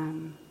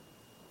time,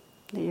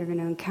 that you're going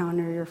to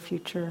encounter your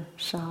future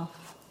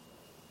self,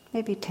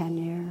 maybe 10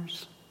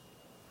 years.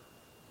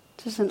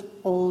 This is an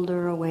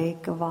older,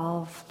 awake,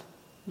 evolved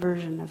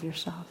version of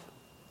yourself.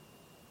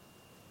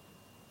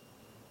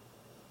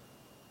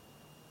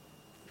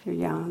 If you're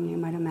young, you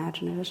might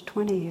imagine it as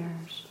 20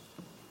 years.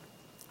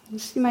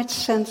 You might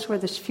sense where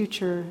this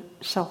future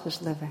self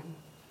is living,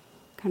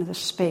 kind of the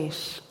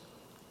space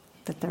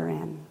that they're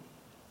in.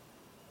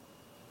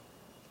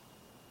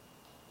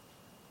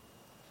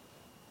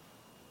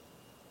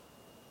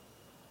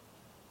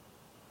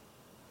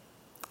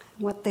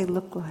 What they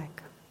look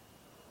like.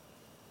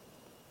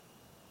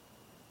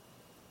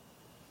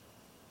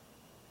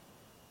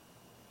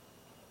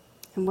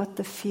 And what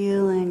the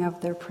feeling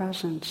of their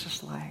presence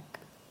is like.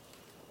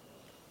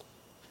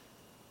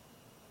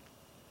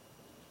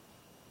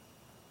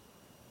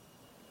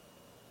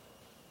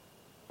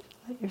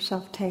 Let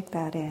yourself take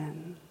that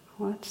in.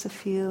 What's the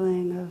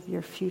feeling of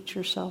your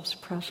future self's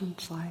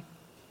presence like?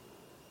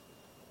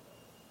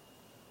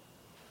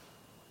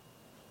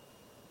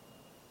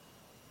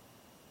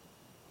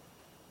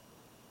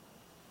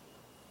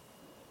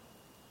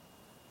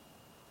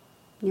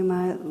 You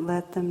might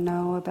let them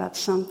know about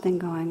something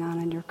going on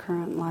in your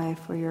current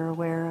life where you're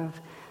aware of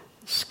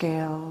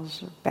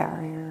scales or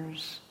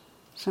barriers,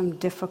 some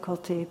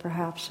difficulty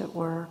perhaps at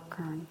work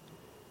or in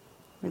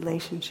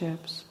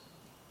relationships,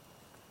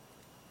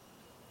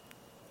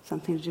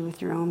 something to do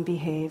with your own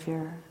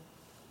behavior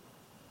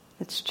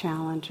that's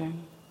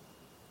challenging.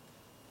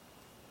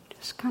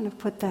 Just kind of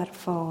put that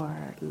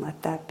forward and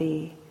let that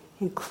be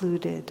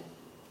included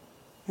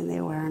in the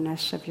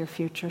awareness of your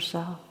future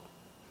self.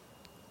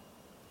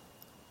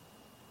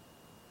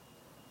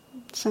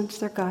 Sense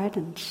their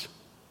guidance.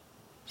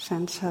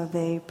 Sense how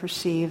they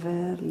perceive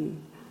it,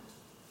 and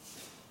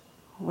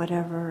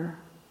whatever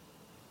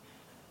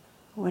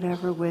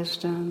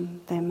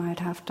wisdom they might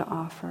have to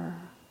offer,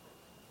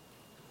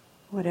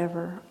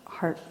 whatever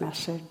heart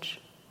message.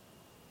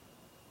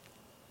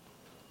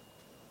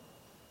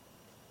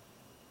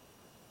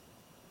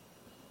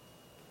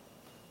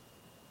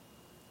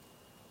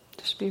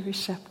 Just be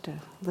receptive.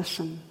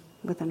 Listen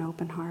with an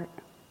open heart.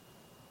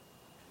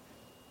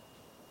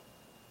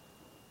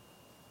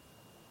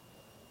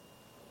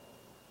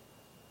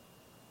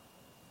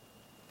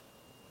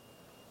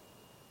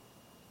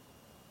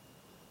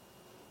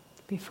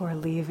 Before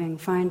leaving,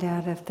 find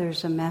out if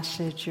there's a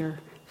message your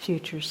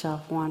future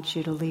self wants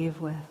you to leave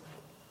with.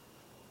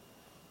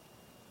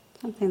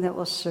 Something that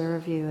will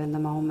serve you in the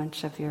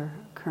moments of your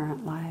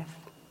current life.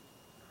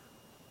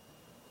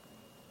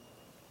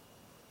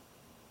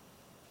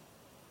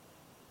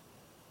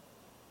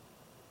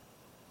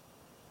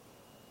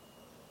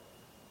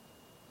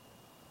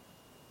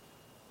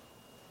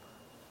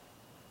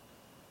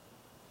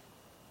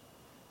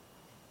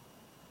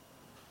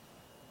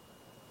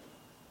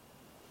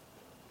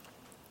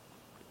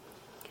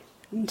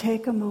 And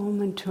take a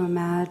moment to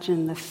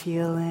imagine the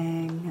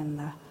feeling and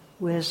the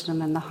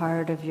wisdom and the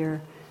heart of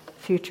your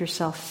future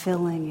self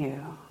filling you.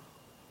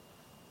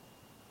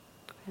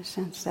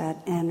 Sense that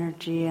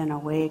energy and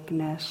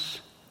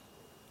awakeness,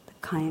 the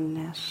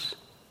kindness,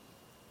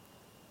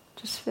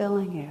 just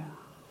filling you.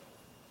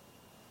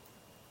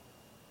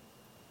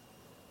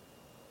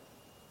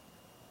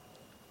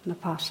 And the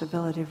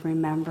possibility of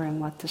remembering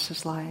what this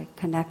is like,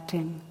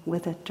 connecting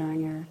with it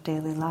during your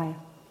daily life.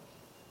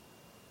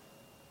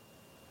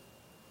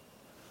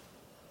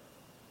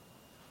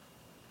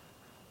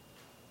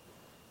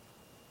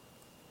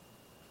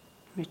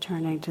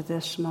 Returning to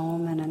this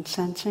moment and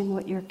sensing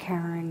what you're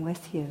carrying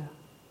with you.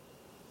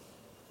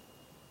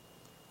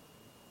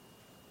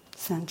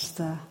 Sense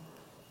the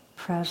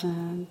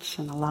presence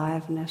and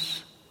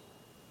aliveness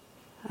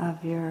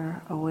of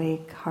your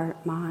awake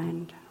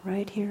heart-mind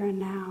right here and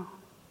now.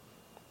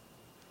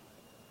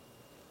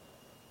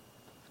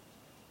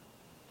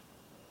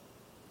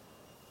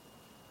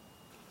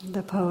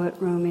 The poet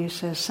Rumi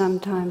says,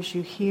 sometimes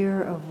you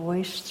hear a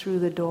voice through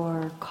the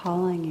door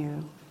calling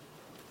you,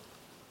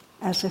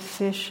 as a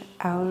fish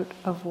out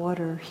of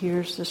water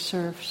hears the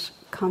surfs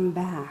come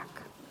back.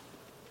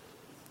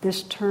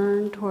 This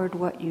turn toward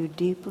what you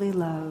deeply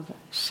love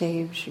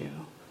saves you.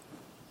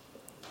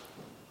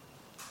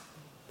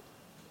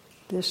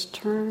 This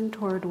turn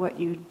toward what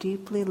you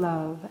deeply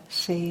love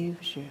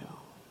saves you.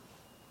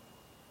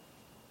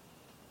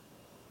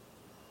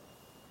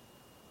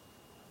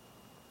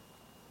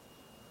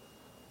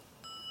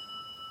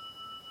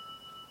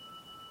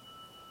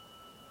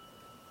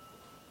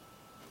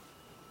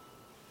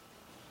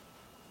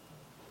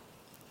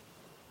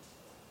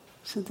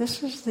 So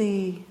this is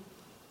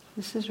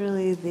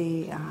really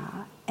the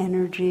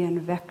energy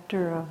and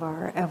vector of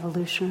our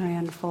evolutionary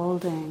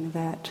unfolding,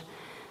 that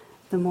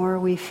the more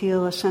we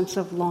feel a sense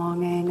of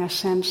longing, a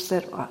sense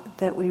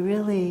that we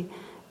really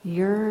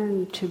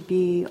yearn to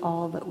be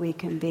all that we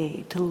can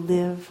be, to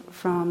live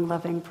from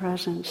loving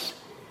presence,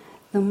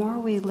 the more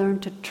we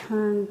learn to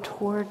turn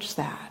towards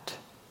that,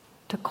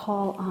 to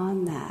call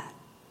on that,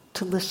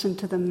 to listen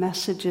to the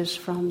messages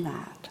from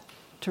that,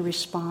 to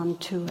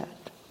respond to it.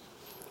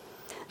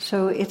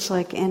 So it's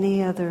like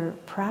any other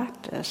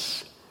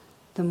practice.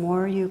 The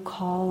more you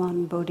call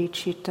on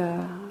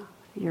bodhicitta,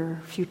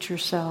 your future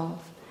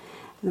self,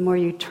 the more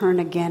you turn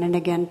again and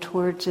again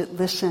towards it,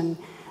 listen,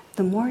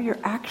 the more you're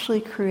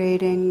actually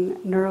creating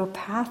neural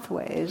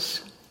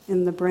pathways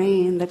in the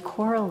brain that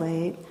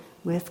correlate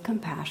with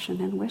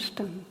compassion and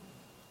wisdom.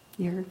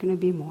 You're going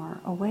to be more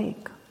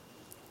awake.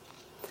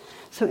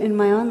 So in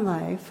my own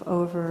life,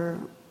 over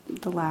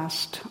the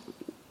last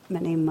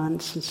many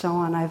months and so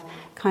on, I've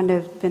kind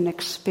of been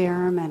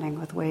experimenting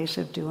with ways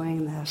of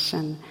doing this,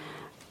 and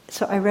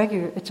so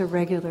it's a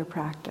regular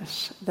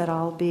practice that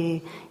I'll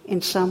be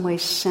in some way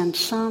sense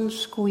some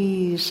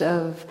squeeze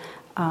of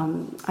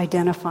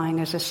identifying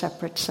as a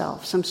separate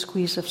self, some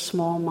squeeze of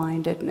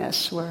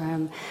small-mindedness where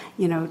I'm,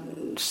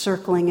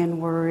 circling in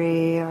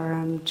worry or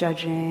I'm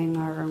judging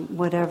or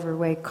whatever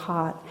way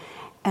caught,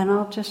 and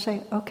I'll just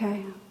say,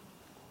 okay,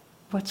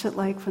 what's it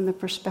like from the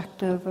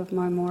perspective of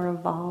my more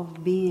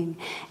evolved being?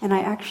 And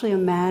I actually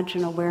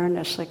imagine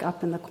awareness like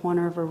up in the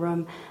corner of a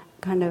room,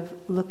 kind of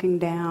looking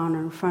down,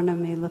 or in front of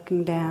me,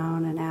 looking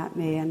down and at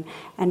me,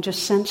 and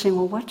just sensing,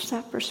 well, what's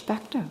that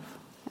perspective?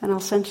 And I'll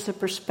sense the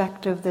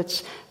perspective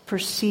that's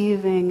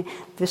perceiving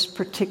this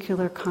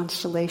particular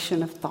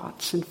constellation of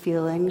thoughts and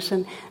feelings,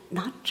 and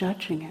not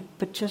judging it,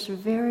 but just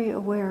very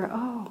aware,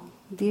 oh,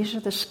 these are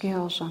the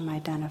scales I'm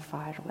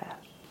identified with.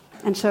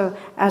 And so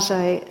as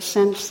I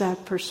sense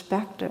that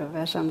perspective,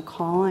 as I'm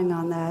calling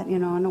on that,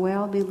 in a way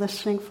I'll be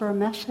listening for a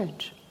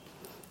message.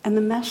 And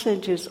the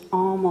message is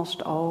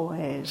almost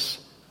always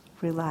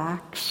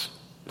relax,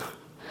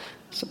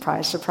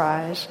 surprise,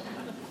 surprise,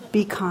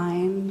 be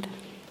kind,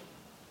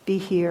 be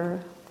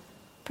here,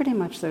 pretty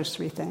much those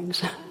three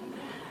things.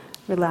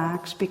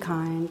 Relax, be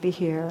kind, be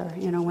here.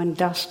 When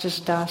dust is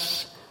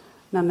dust,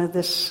 none of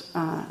this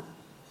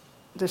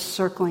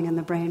circling in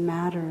the brain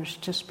matters,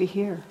 just be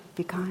here.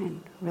 Be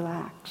kind,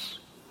 relax.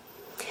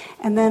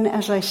 And then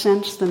as I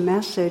sense the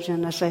message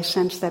and as I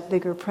sense that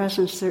bigger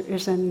presence, there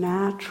is a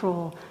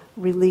natural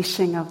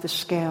releasing of the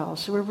scales.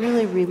 So we're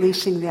really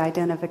releasing the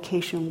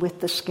identification with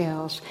the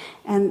scales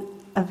and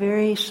a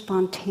very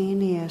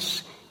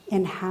spontaneous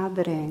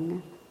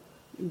inhabiting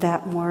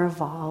that more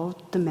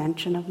evolved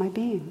dimension of my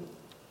being.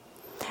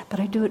 But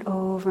I do it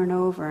over and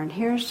over. And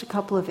here's a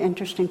couple of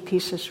interesting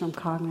pieces from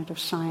cognitive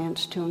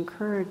science to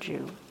encourage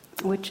you,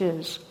 which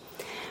is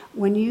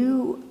when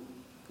you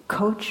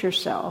coach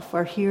yourself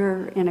or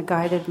hear in a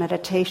guided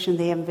meditation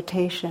the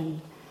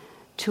invitation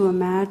to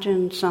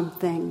imagine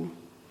something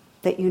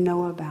that you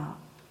know about,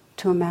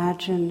 to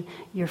imagine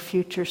your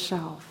future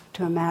self,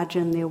 to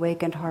imagine the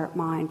awakened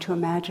heart-mind, to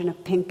imagine a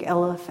pink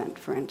elephant,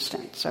 for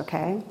instance,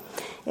 okay?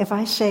 If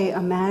I say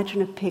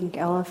imagine a pink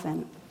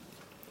elephant,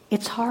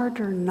 it's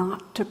harder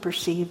not to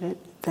perceive it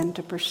than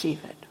to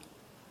perceive it.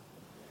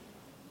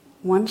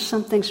 Once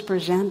something's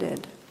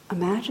presented,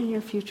 imagine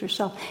your future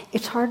self.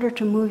 It's harder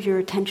to move your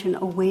attention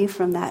away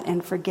from that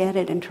and forget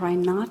it and try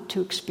not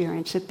to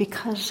experience it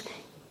because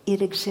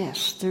it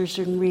exists. There's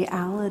in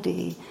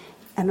reality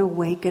an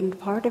awakened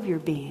part of your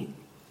being.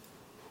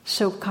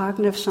 So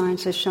cognitive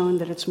science has shown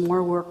that it's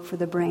more work for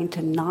the brain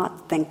to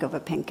not think of a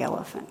pink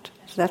elephant.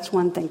 So that's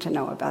one thing to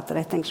know about that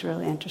I think is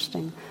really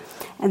interesting.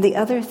 And the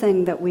other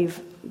thing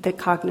that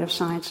cognitive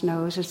science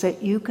knows is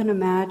that you can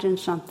imagine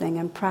something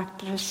and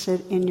practice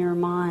it in your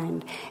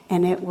mind,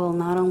 and it will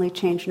not only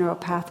change neural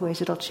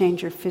pathways, it'll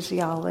change your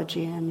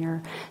physiology and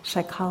your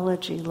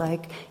psychology,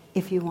 like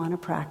if you want to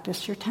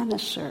practice your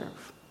tennis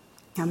serve.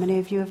 How many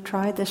of you have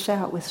tried this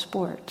out with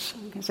sports?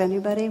 Is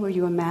anybody where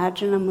you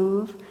imagine a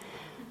move?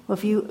 Well,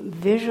 if you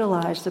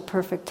visualize the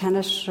perfect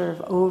tennis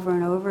serve over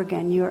and over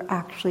again, you're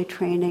actually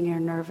training your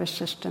nervous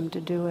system to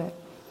do it.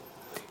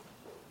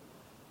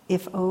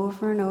 If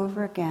over and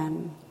over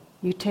again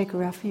you take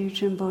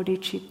refuge in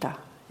bodhicitta,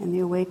 in the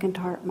awakened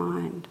heart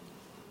mind,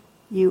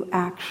 you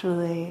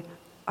actually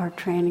are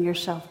training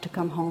yourself to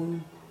come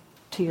home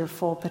to your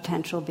full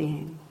potential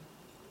being.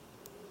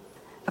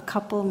 A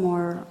couple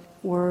more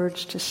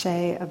words to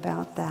say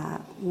about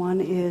that. One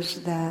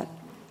is that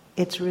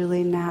it's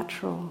really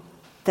natural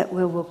that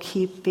we will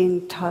keep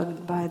being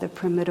tugged by the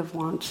primitive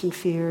wants and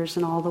fears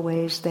and all the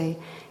ways they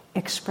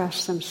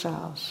express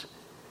themselves.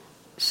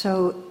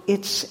 So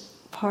it's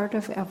part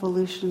of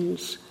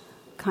evolution's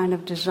kind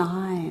of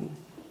design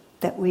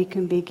that we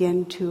can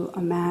begin to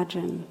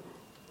imagine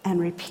and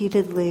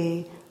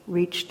repeatedly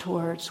reach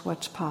towards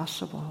what's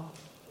possible.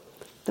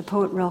 The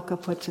poet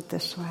Rilke puts it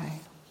this way: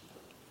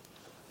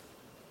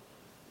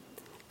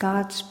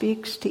 God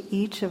speaks to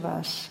each of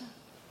us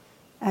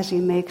as he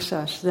makes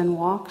us, then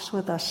walks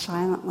with us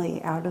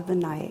silently out of the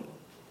night.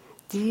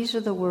 These are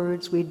the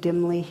words we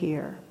dimly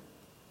hear.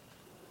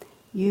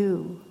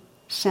 You,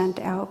 sent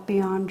out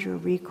beyond your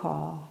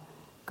recall,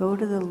 go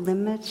to the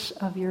limits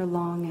of your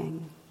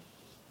longing.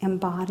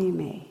 Embody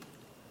me.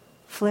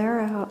 Flare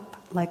out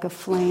like a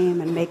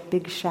flame and make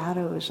big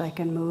shadows I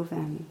can move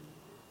in.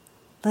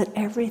 Let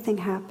everything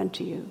happen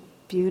to you,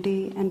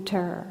 beauty and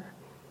terror.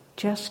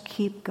 Just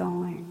keep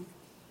going.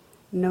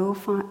 No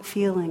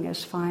feeling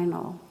is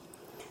final.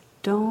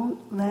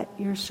 Don't let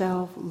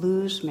yourself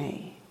lose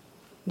me.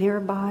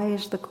 Nearby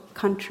is the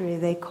country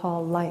they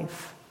call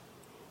life.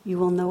 You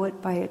will know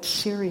it by its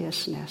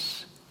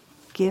seriousness.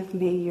 Give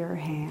me your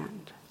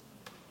hand.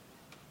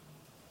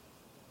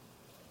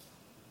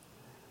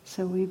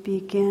 So we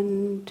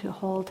begin to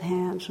hold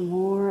hands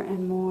more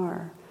and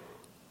more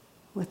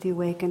with the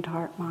awakened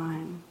heart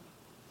mind,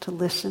 to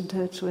listen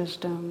to its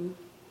wisdom,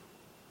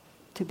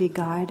 to be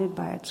guided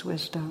by its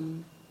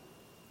wisdom,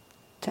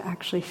 to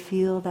actually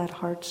feel that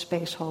heart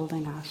space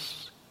holding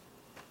us.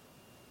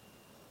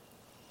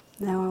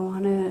 Now I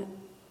want to,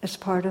 as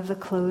part of the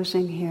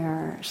closing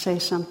here, say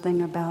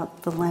something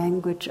about the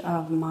language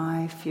of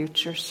my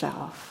future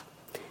self.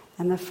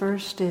 And the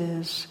first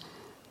is,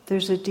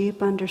 there's a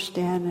deep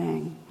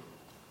understanding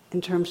in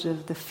terms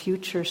of the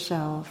future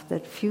self,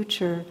 that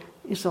future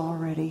is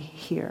already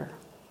here.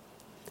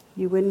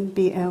 You wouldn't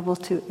be able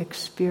to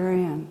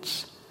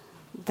experience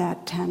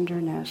that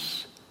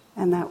tenderness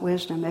and that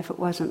wisdom if it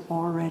wasn't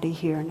already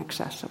here and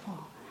accessible.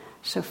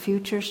 So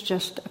future's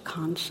just a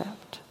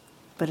concept,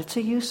 but it's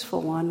a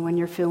useful one when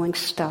you're feeling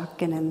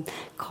stuck and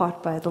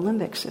caught by the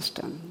limbic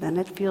system. Then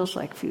it feels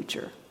like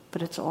future,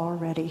 but it's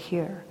already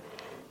here.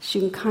 So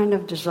you can kind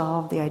of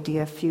dissolve the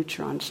idea of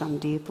future on some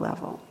deep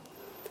level.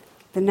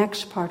 The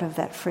next part of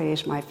that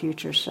phrase, my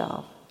future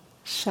self,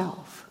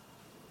 self.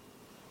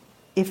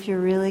 If you're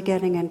really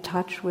getting in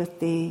touch with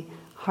the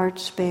heart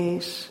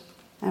space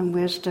and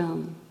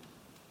wisdom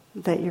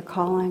that you're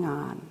calling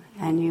on,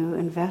 and you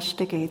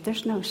investigate,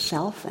 there's no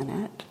self in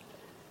it.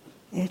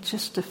 It's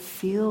just a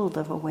field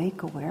of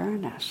awake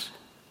awareness,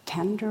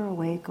 tender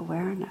awake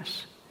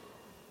awareness.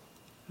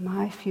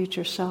 My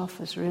future self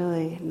is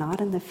really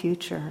not in the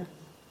future,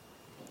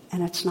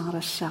 and it's not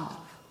a self.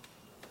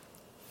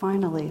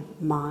 Finally,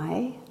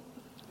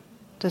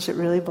 does it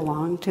really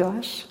belong to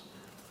us?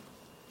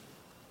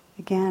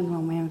 Again,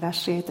 when we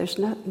investigate, there's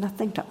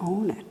nothing to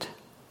own it.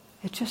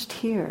 It's just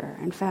here.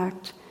 In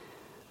fact,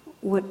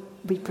 what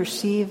we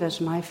perceive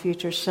as my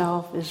future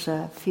self is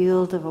a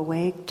field of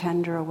awake,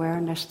 tender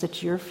awareness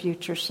that's your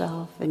future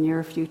self and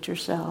your future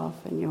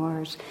self and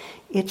yours.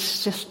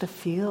 It's just a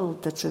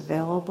field that's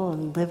available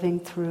and living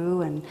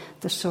through and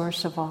the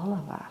source of all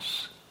of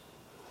us.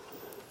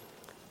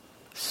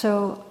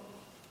 So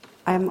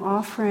I'm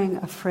offering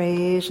a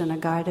phrase and a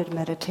guided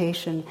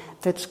meditation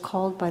that's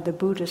called by the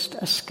Buddhist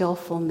a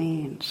skillful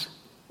means.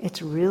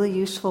 It's really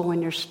useful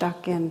when you're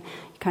stuck in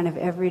kind of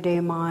everyday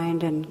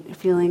mind and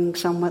feeling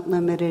somewhat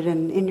limited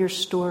and in your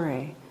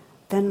story.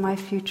 Then my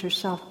future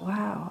self,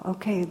 wow,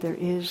 okay, there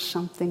is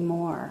something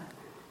more.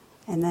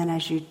 And then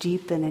as you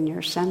deepen in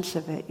your sense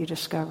of it, you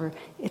discover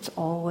it's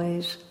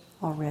always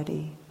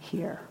already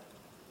here.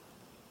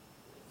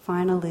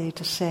 Finally,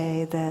 to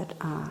say that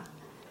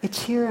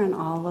it's here in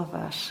all of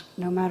us,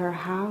 no matter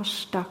how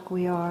stuck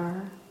we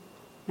are,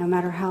 no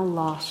matter how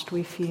lost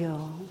we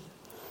feel.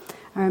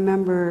 I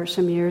remember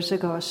some years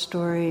ago a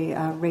story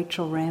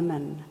Rachel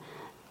Raymond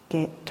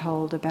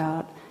told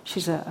about,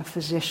 she's a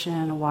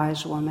physician, a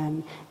wise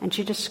woman, and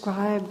she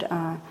described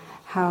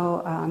how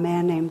a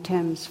man named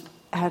Tim's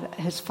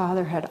his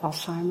father had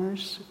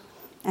Alzheimer's,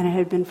 and it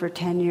had been for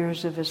 10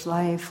 years of his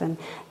life, and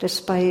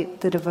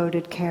despite the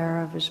devoted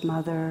care of his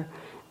mother,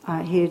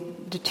 he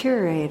had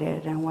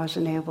deteriorated and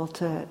wasn't able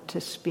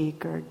to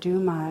speak or do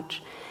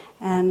much.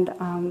 And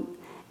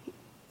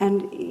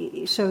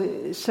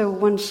so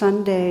one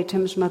Sunday,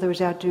 Tim's mother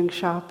was out doing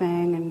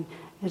shopping, and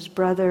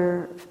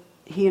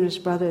he and his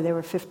brother, they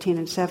were 15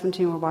 and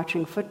 17, were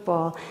watching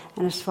football,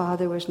 and his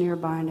father was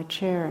nearby in a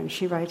chair. And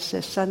she writes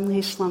this: "Suddenly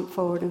he slumped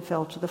forward and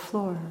fell to the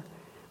floor.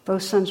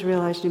 Both sons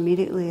realized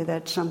immediately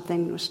that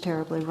something was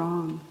terribly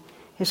wrong.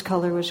 His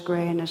color was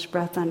gray and his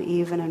breath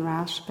uneven and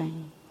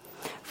rasping.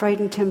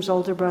 Frightened, Tim's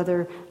older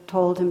brother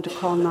told him to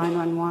call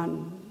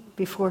 911.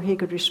 Before he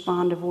could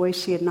respond, a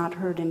voice he had not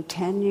heard in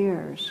 10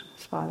 years,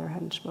 his father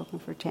hadn't spoken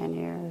for 10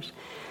 years,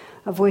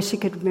 a voice he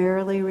could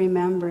barely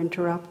remember,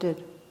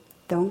 interrupted.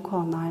 'Don't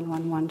call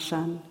 911,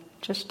 son.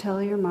 Just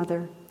tell your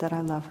mother that I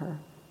love her.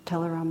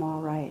 Tell her I'm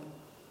all right.'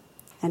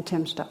 And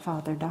Tim's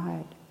father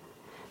died."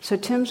 So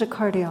Tim's a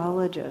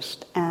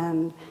cardiologist,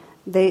 and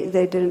they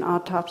did an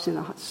autopsy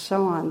and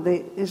so on.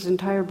 His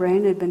entire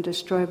brain had been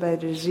destroyed by a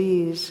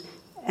disease,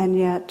 and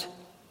yet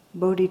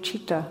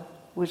bodhicitta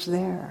was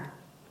there.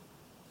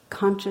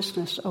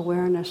 Consciousness,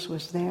 awareness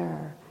was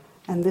there.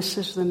 And this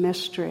is the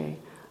mystery,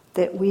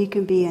 that we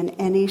can be in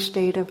any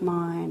state of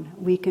mind.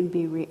 We can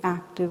be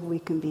reactive, we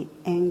can be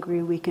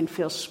angry, we can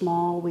feel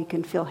small, we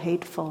can feel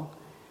hateful.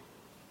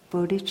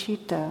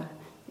 Bodhicitta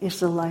is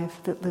the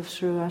life that lives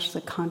through us. The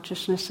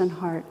consciousness and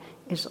heart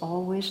is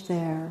always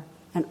there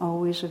and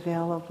always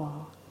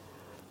available.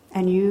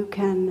 And you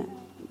can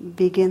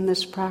begin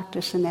this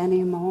practice in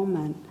any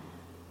moment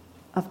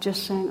of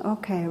just saying,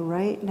 okay,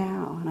 right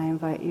now, and I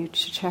invite you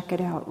to check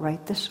it out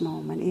right this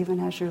moment,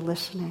 even as you're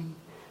listening,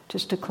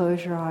 just to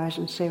close your eyes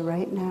and say,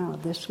 right now,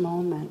 this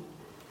moment.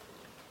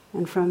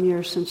 And from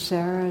your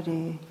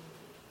sincerity,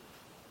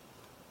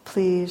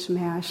 please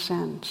may I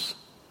sense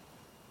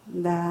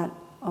that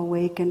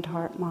awakened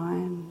heart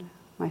mind,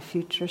 my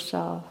future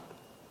self,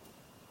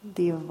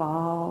 the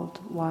evolved,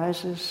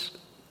 wisest,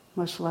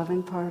 most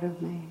loving part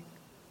of me.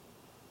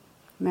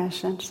 May I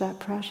sense that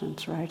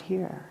presence right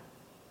here.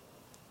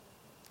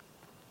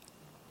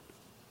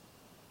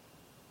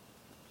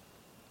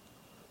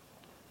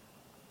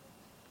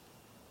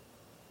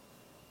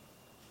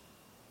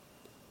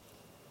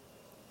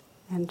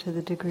 And to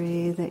the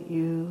degree that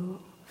you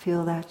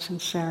feel that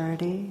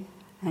sincerity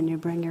and you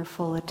bring your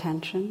full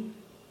attention,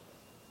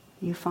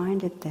 you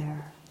find it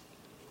there.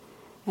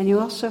 And you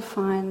also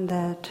find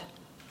that,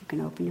 you can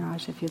open your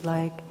eyes if you'd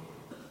like,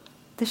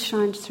 this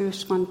shines through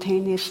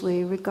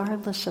spontaneously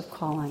regardless of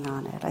calling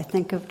on it. I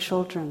think of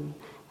children,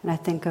 and I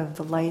think of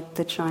the light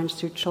that shines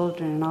through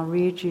children, and I'll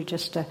read you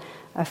just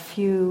a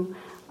few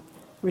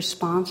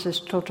responses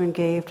children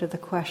gave to the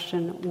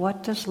question,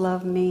 what does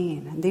love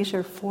mean? And these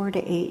are 4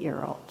 to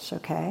 8-year-olds,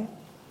 okay?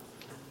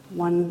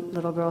 One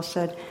little girl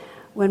said,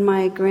 when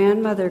my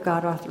grandmother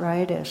got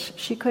arthritis,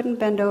 she couldn't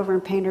bend over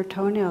and paint her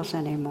toenails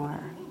anymore.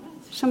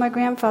 So my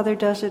grandfather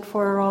does it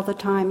for her all the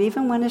time,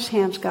 even when his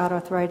hands got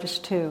arthritis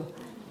too.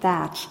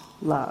 That's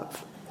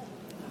love.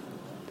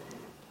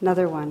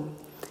 Another one.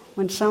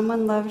 When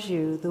someone loves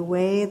you, the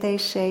way they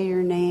say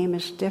your name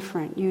is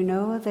different. You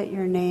know that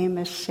your name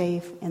is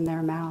safe in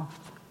their mouth.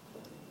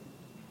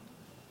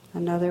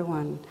 Another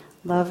one.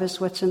 Love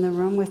is what's in the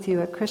room with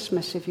you at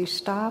Christmas if you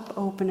stop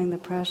opening the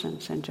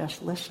presents and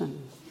just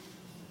listen.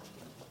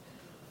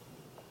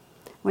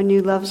 When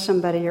you love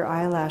somebody, your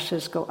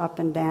eyelashes go up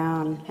and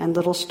down and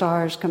little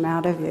stars come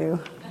out of you.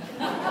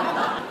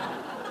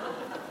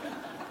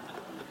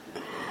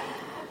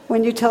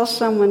 When you tell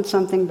someone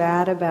something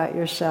bad about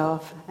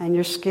yourself and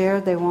you're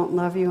scared they won't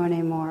love you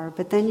anymore,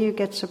 but then you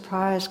get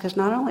surprised because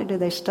not only do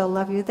they still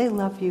love you, they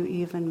love you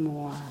even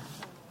more.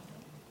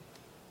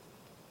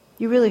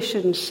 You really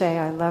shouldn't say,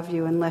 I love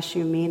you, unless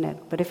you mean it.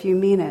 But if you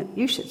mean it,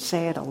 you should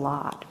say it a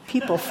lot.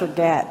 People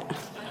forget.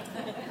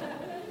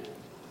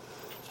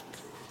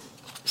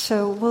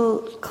 So we'll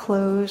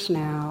close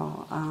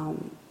now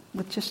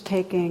with just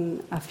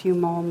taking a few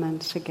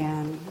moments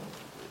again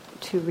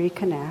to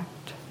reconnect.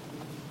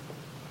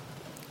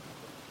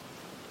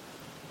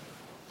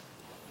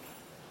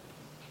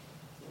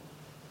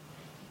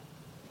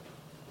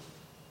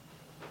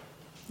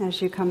 As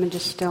you come into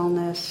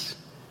stillness,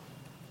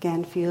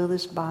 again, feel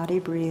this body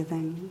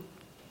breathing.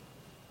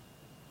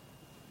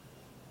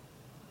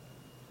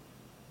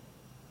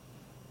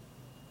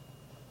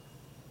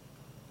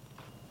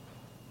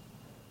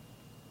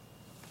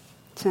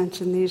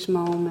 Sense in these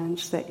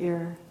moments that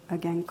you're,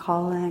 again,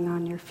 calling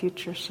on your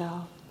future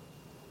self,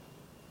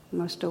 the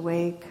most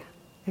awake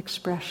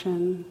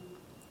expression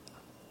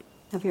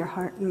of your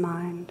heart and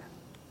mind.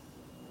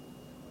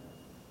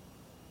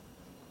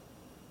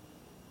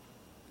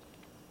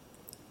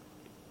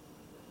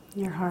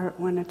 Your heart,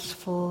 when it's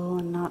full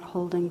and not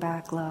holding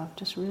back love,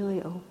 just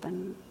really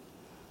open,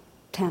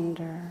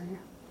 tender.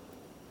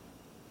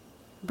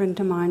 Bring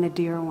to mind a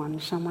dear one,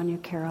 someone you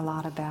care a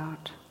lot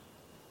about.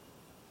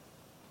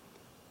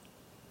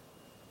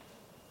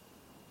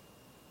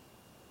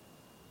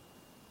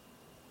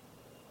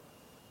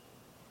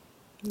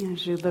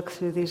 As you look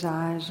through these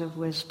eyes of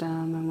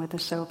wisdom and with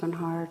this open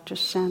heart,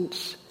 just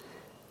sense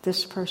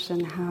this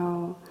person,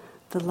 how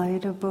the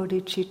light of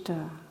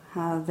bodhicitta,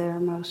 how their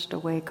most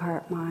awake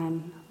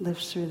heart-mind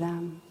lives through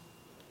them.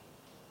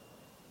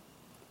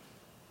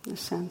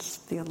 Sense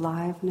the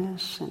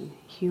aliveness and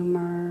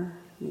humor,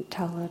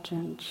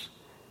 intelligence,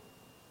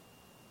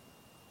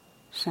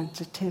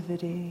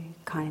 sensitivity,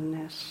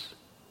 kindness,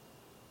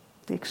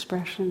 the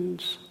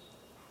expressions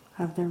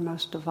of their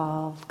most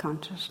evolved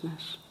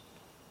consciousness,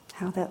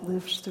 how that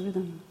lives through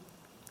them.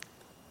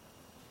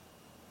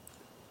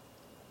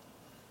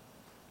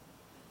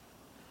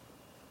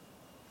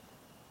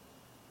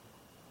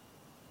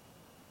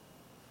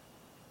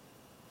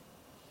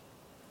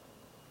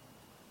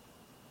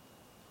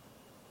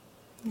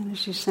 And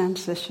as you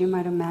sense this, you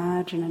might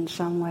imagine in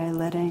some way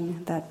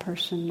letting that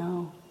person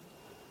know,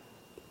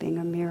 being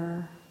a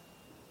mirror,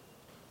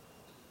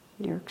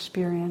 your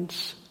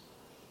experience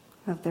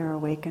of their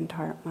awakened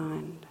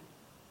heart-mind,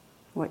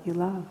 what you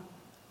love.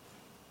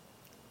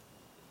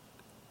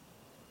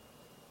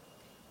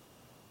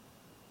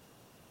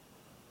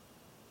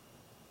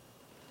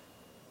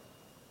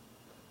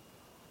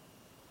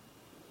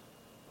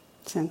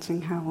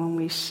 Sensing how when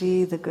we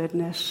see the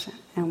goodness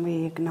and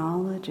we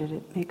acknowledge it,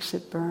 it makes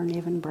it burn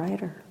even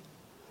brighter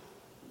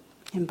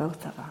in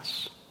both of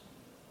us.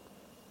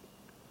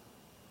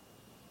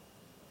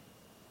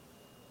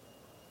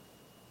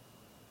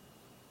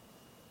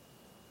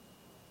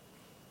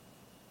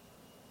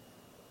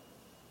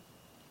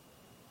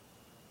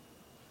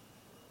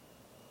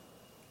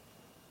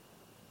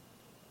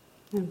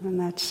 And from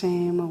that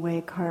same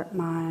awake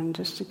heart-mind,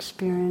 just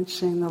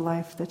experiencing the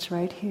life that's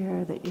right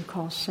here that you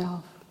call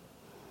self.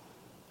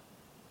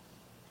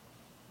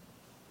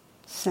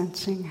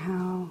 Sensing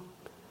how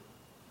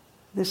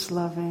this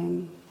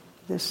loving,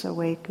 this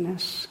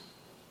awakeness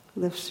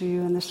lives through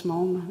you in this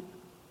moment.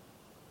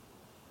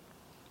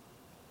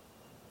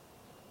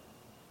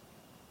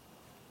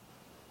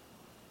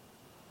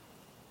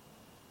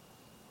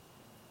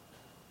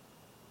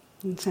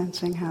 And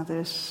sensing how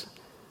this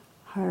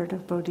heart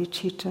of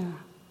bodhicitta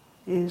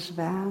is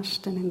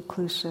vast and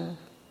inclusive.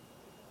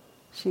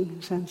 So you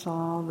can sense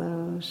all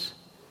those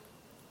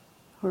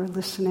who are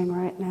listening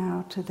right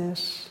now to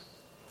this,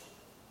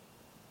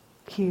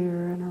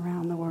 here and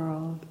around the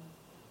world,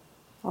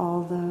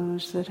 all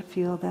those that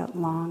feel that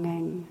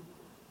longing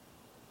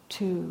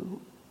to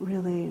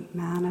really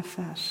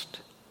manifest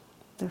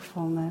their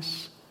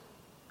fullness,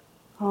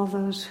 all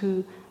those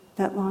who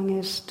that longing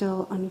is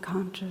still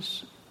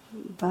unconscious,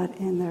 but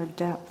in their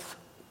depth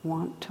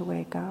want to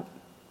wake up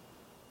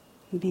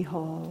and be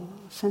whole,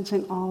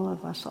 sensing all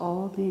of us,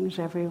 all beings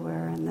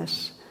everywhere in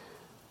this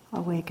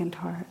awakened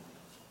heart,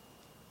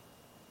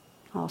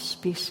 all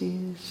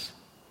species,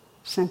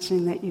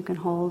 sensing that you can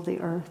hold the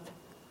earth,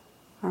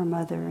 our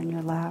mother, in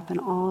your lap, and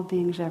all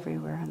beings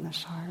everywhere in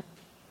this heart.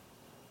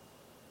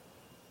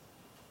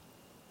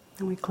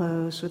 And we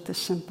close with the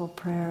simple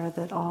prayer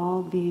that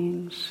all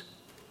beings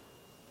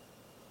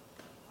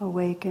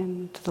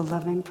awaken to the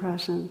loving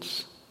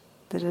presence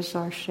that is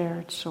our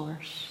shared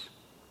source.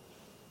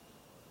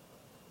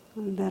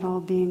 And that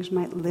all beings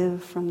might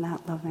live from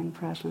that loving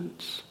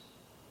presence.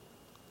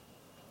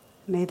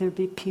 May there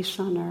be peace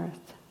on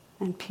earth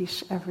and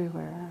peace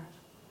everywhere.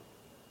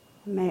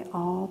 May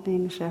all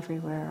beings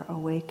everywhere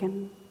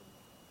awaken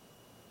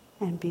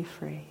and be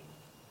free.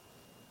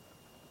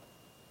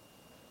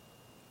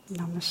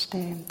 Namaste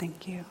and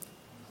thank you.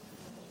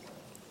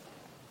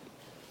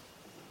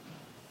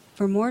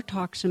 For more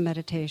talks and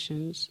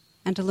meditations,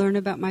 and to learn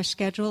about my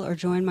schedule or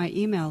join my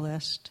email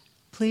list,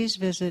 please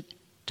visit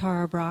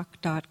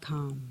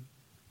tarabrach.com.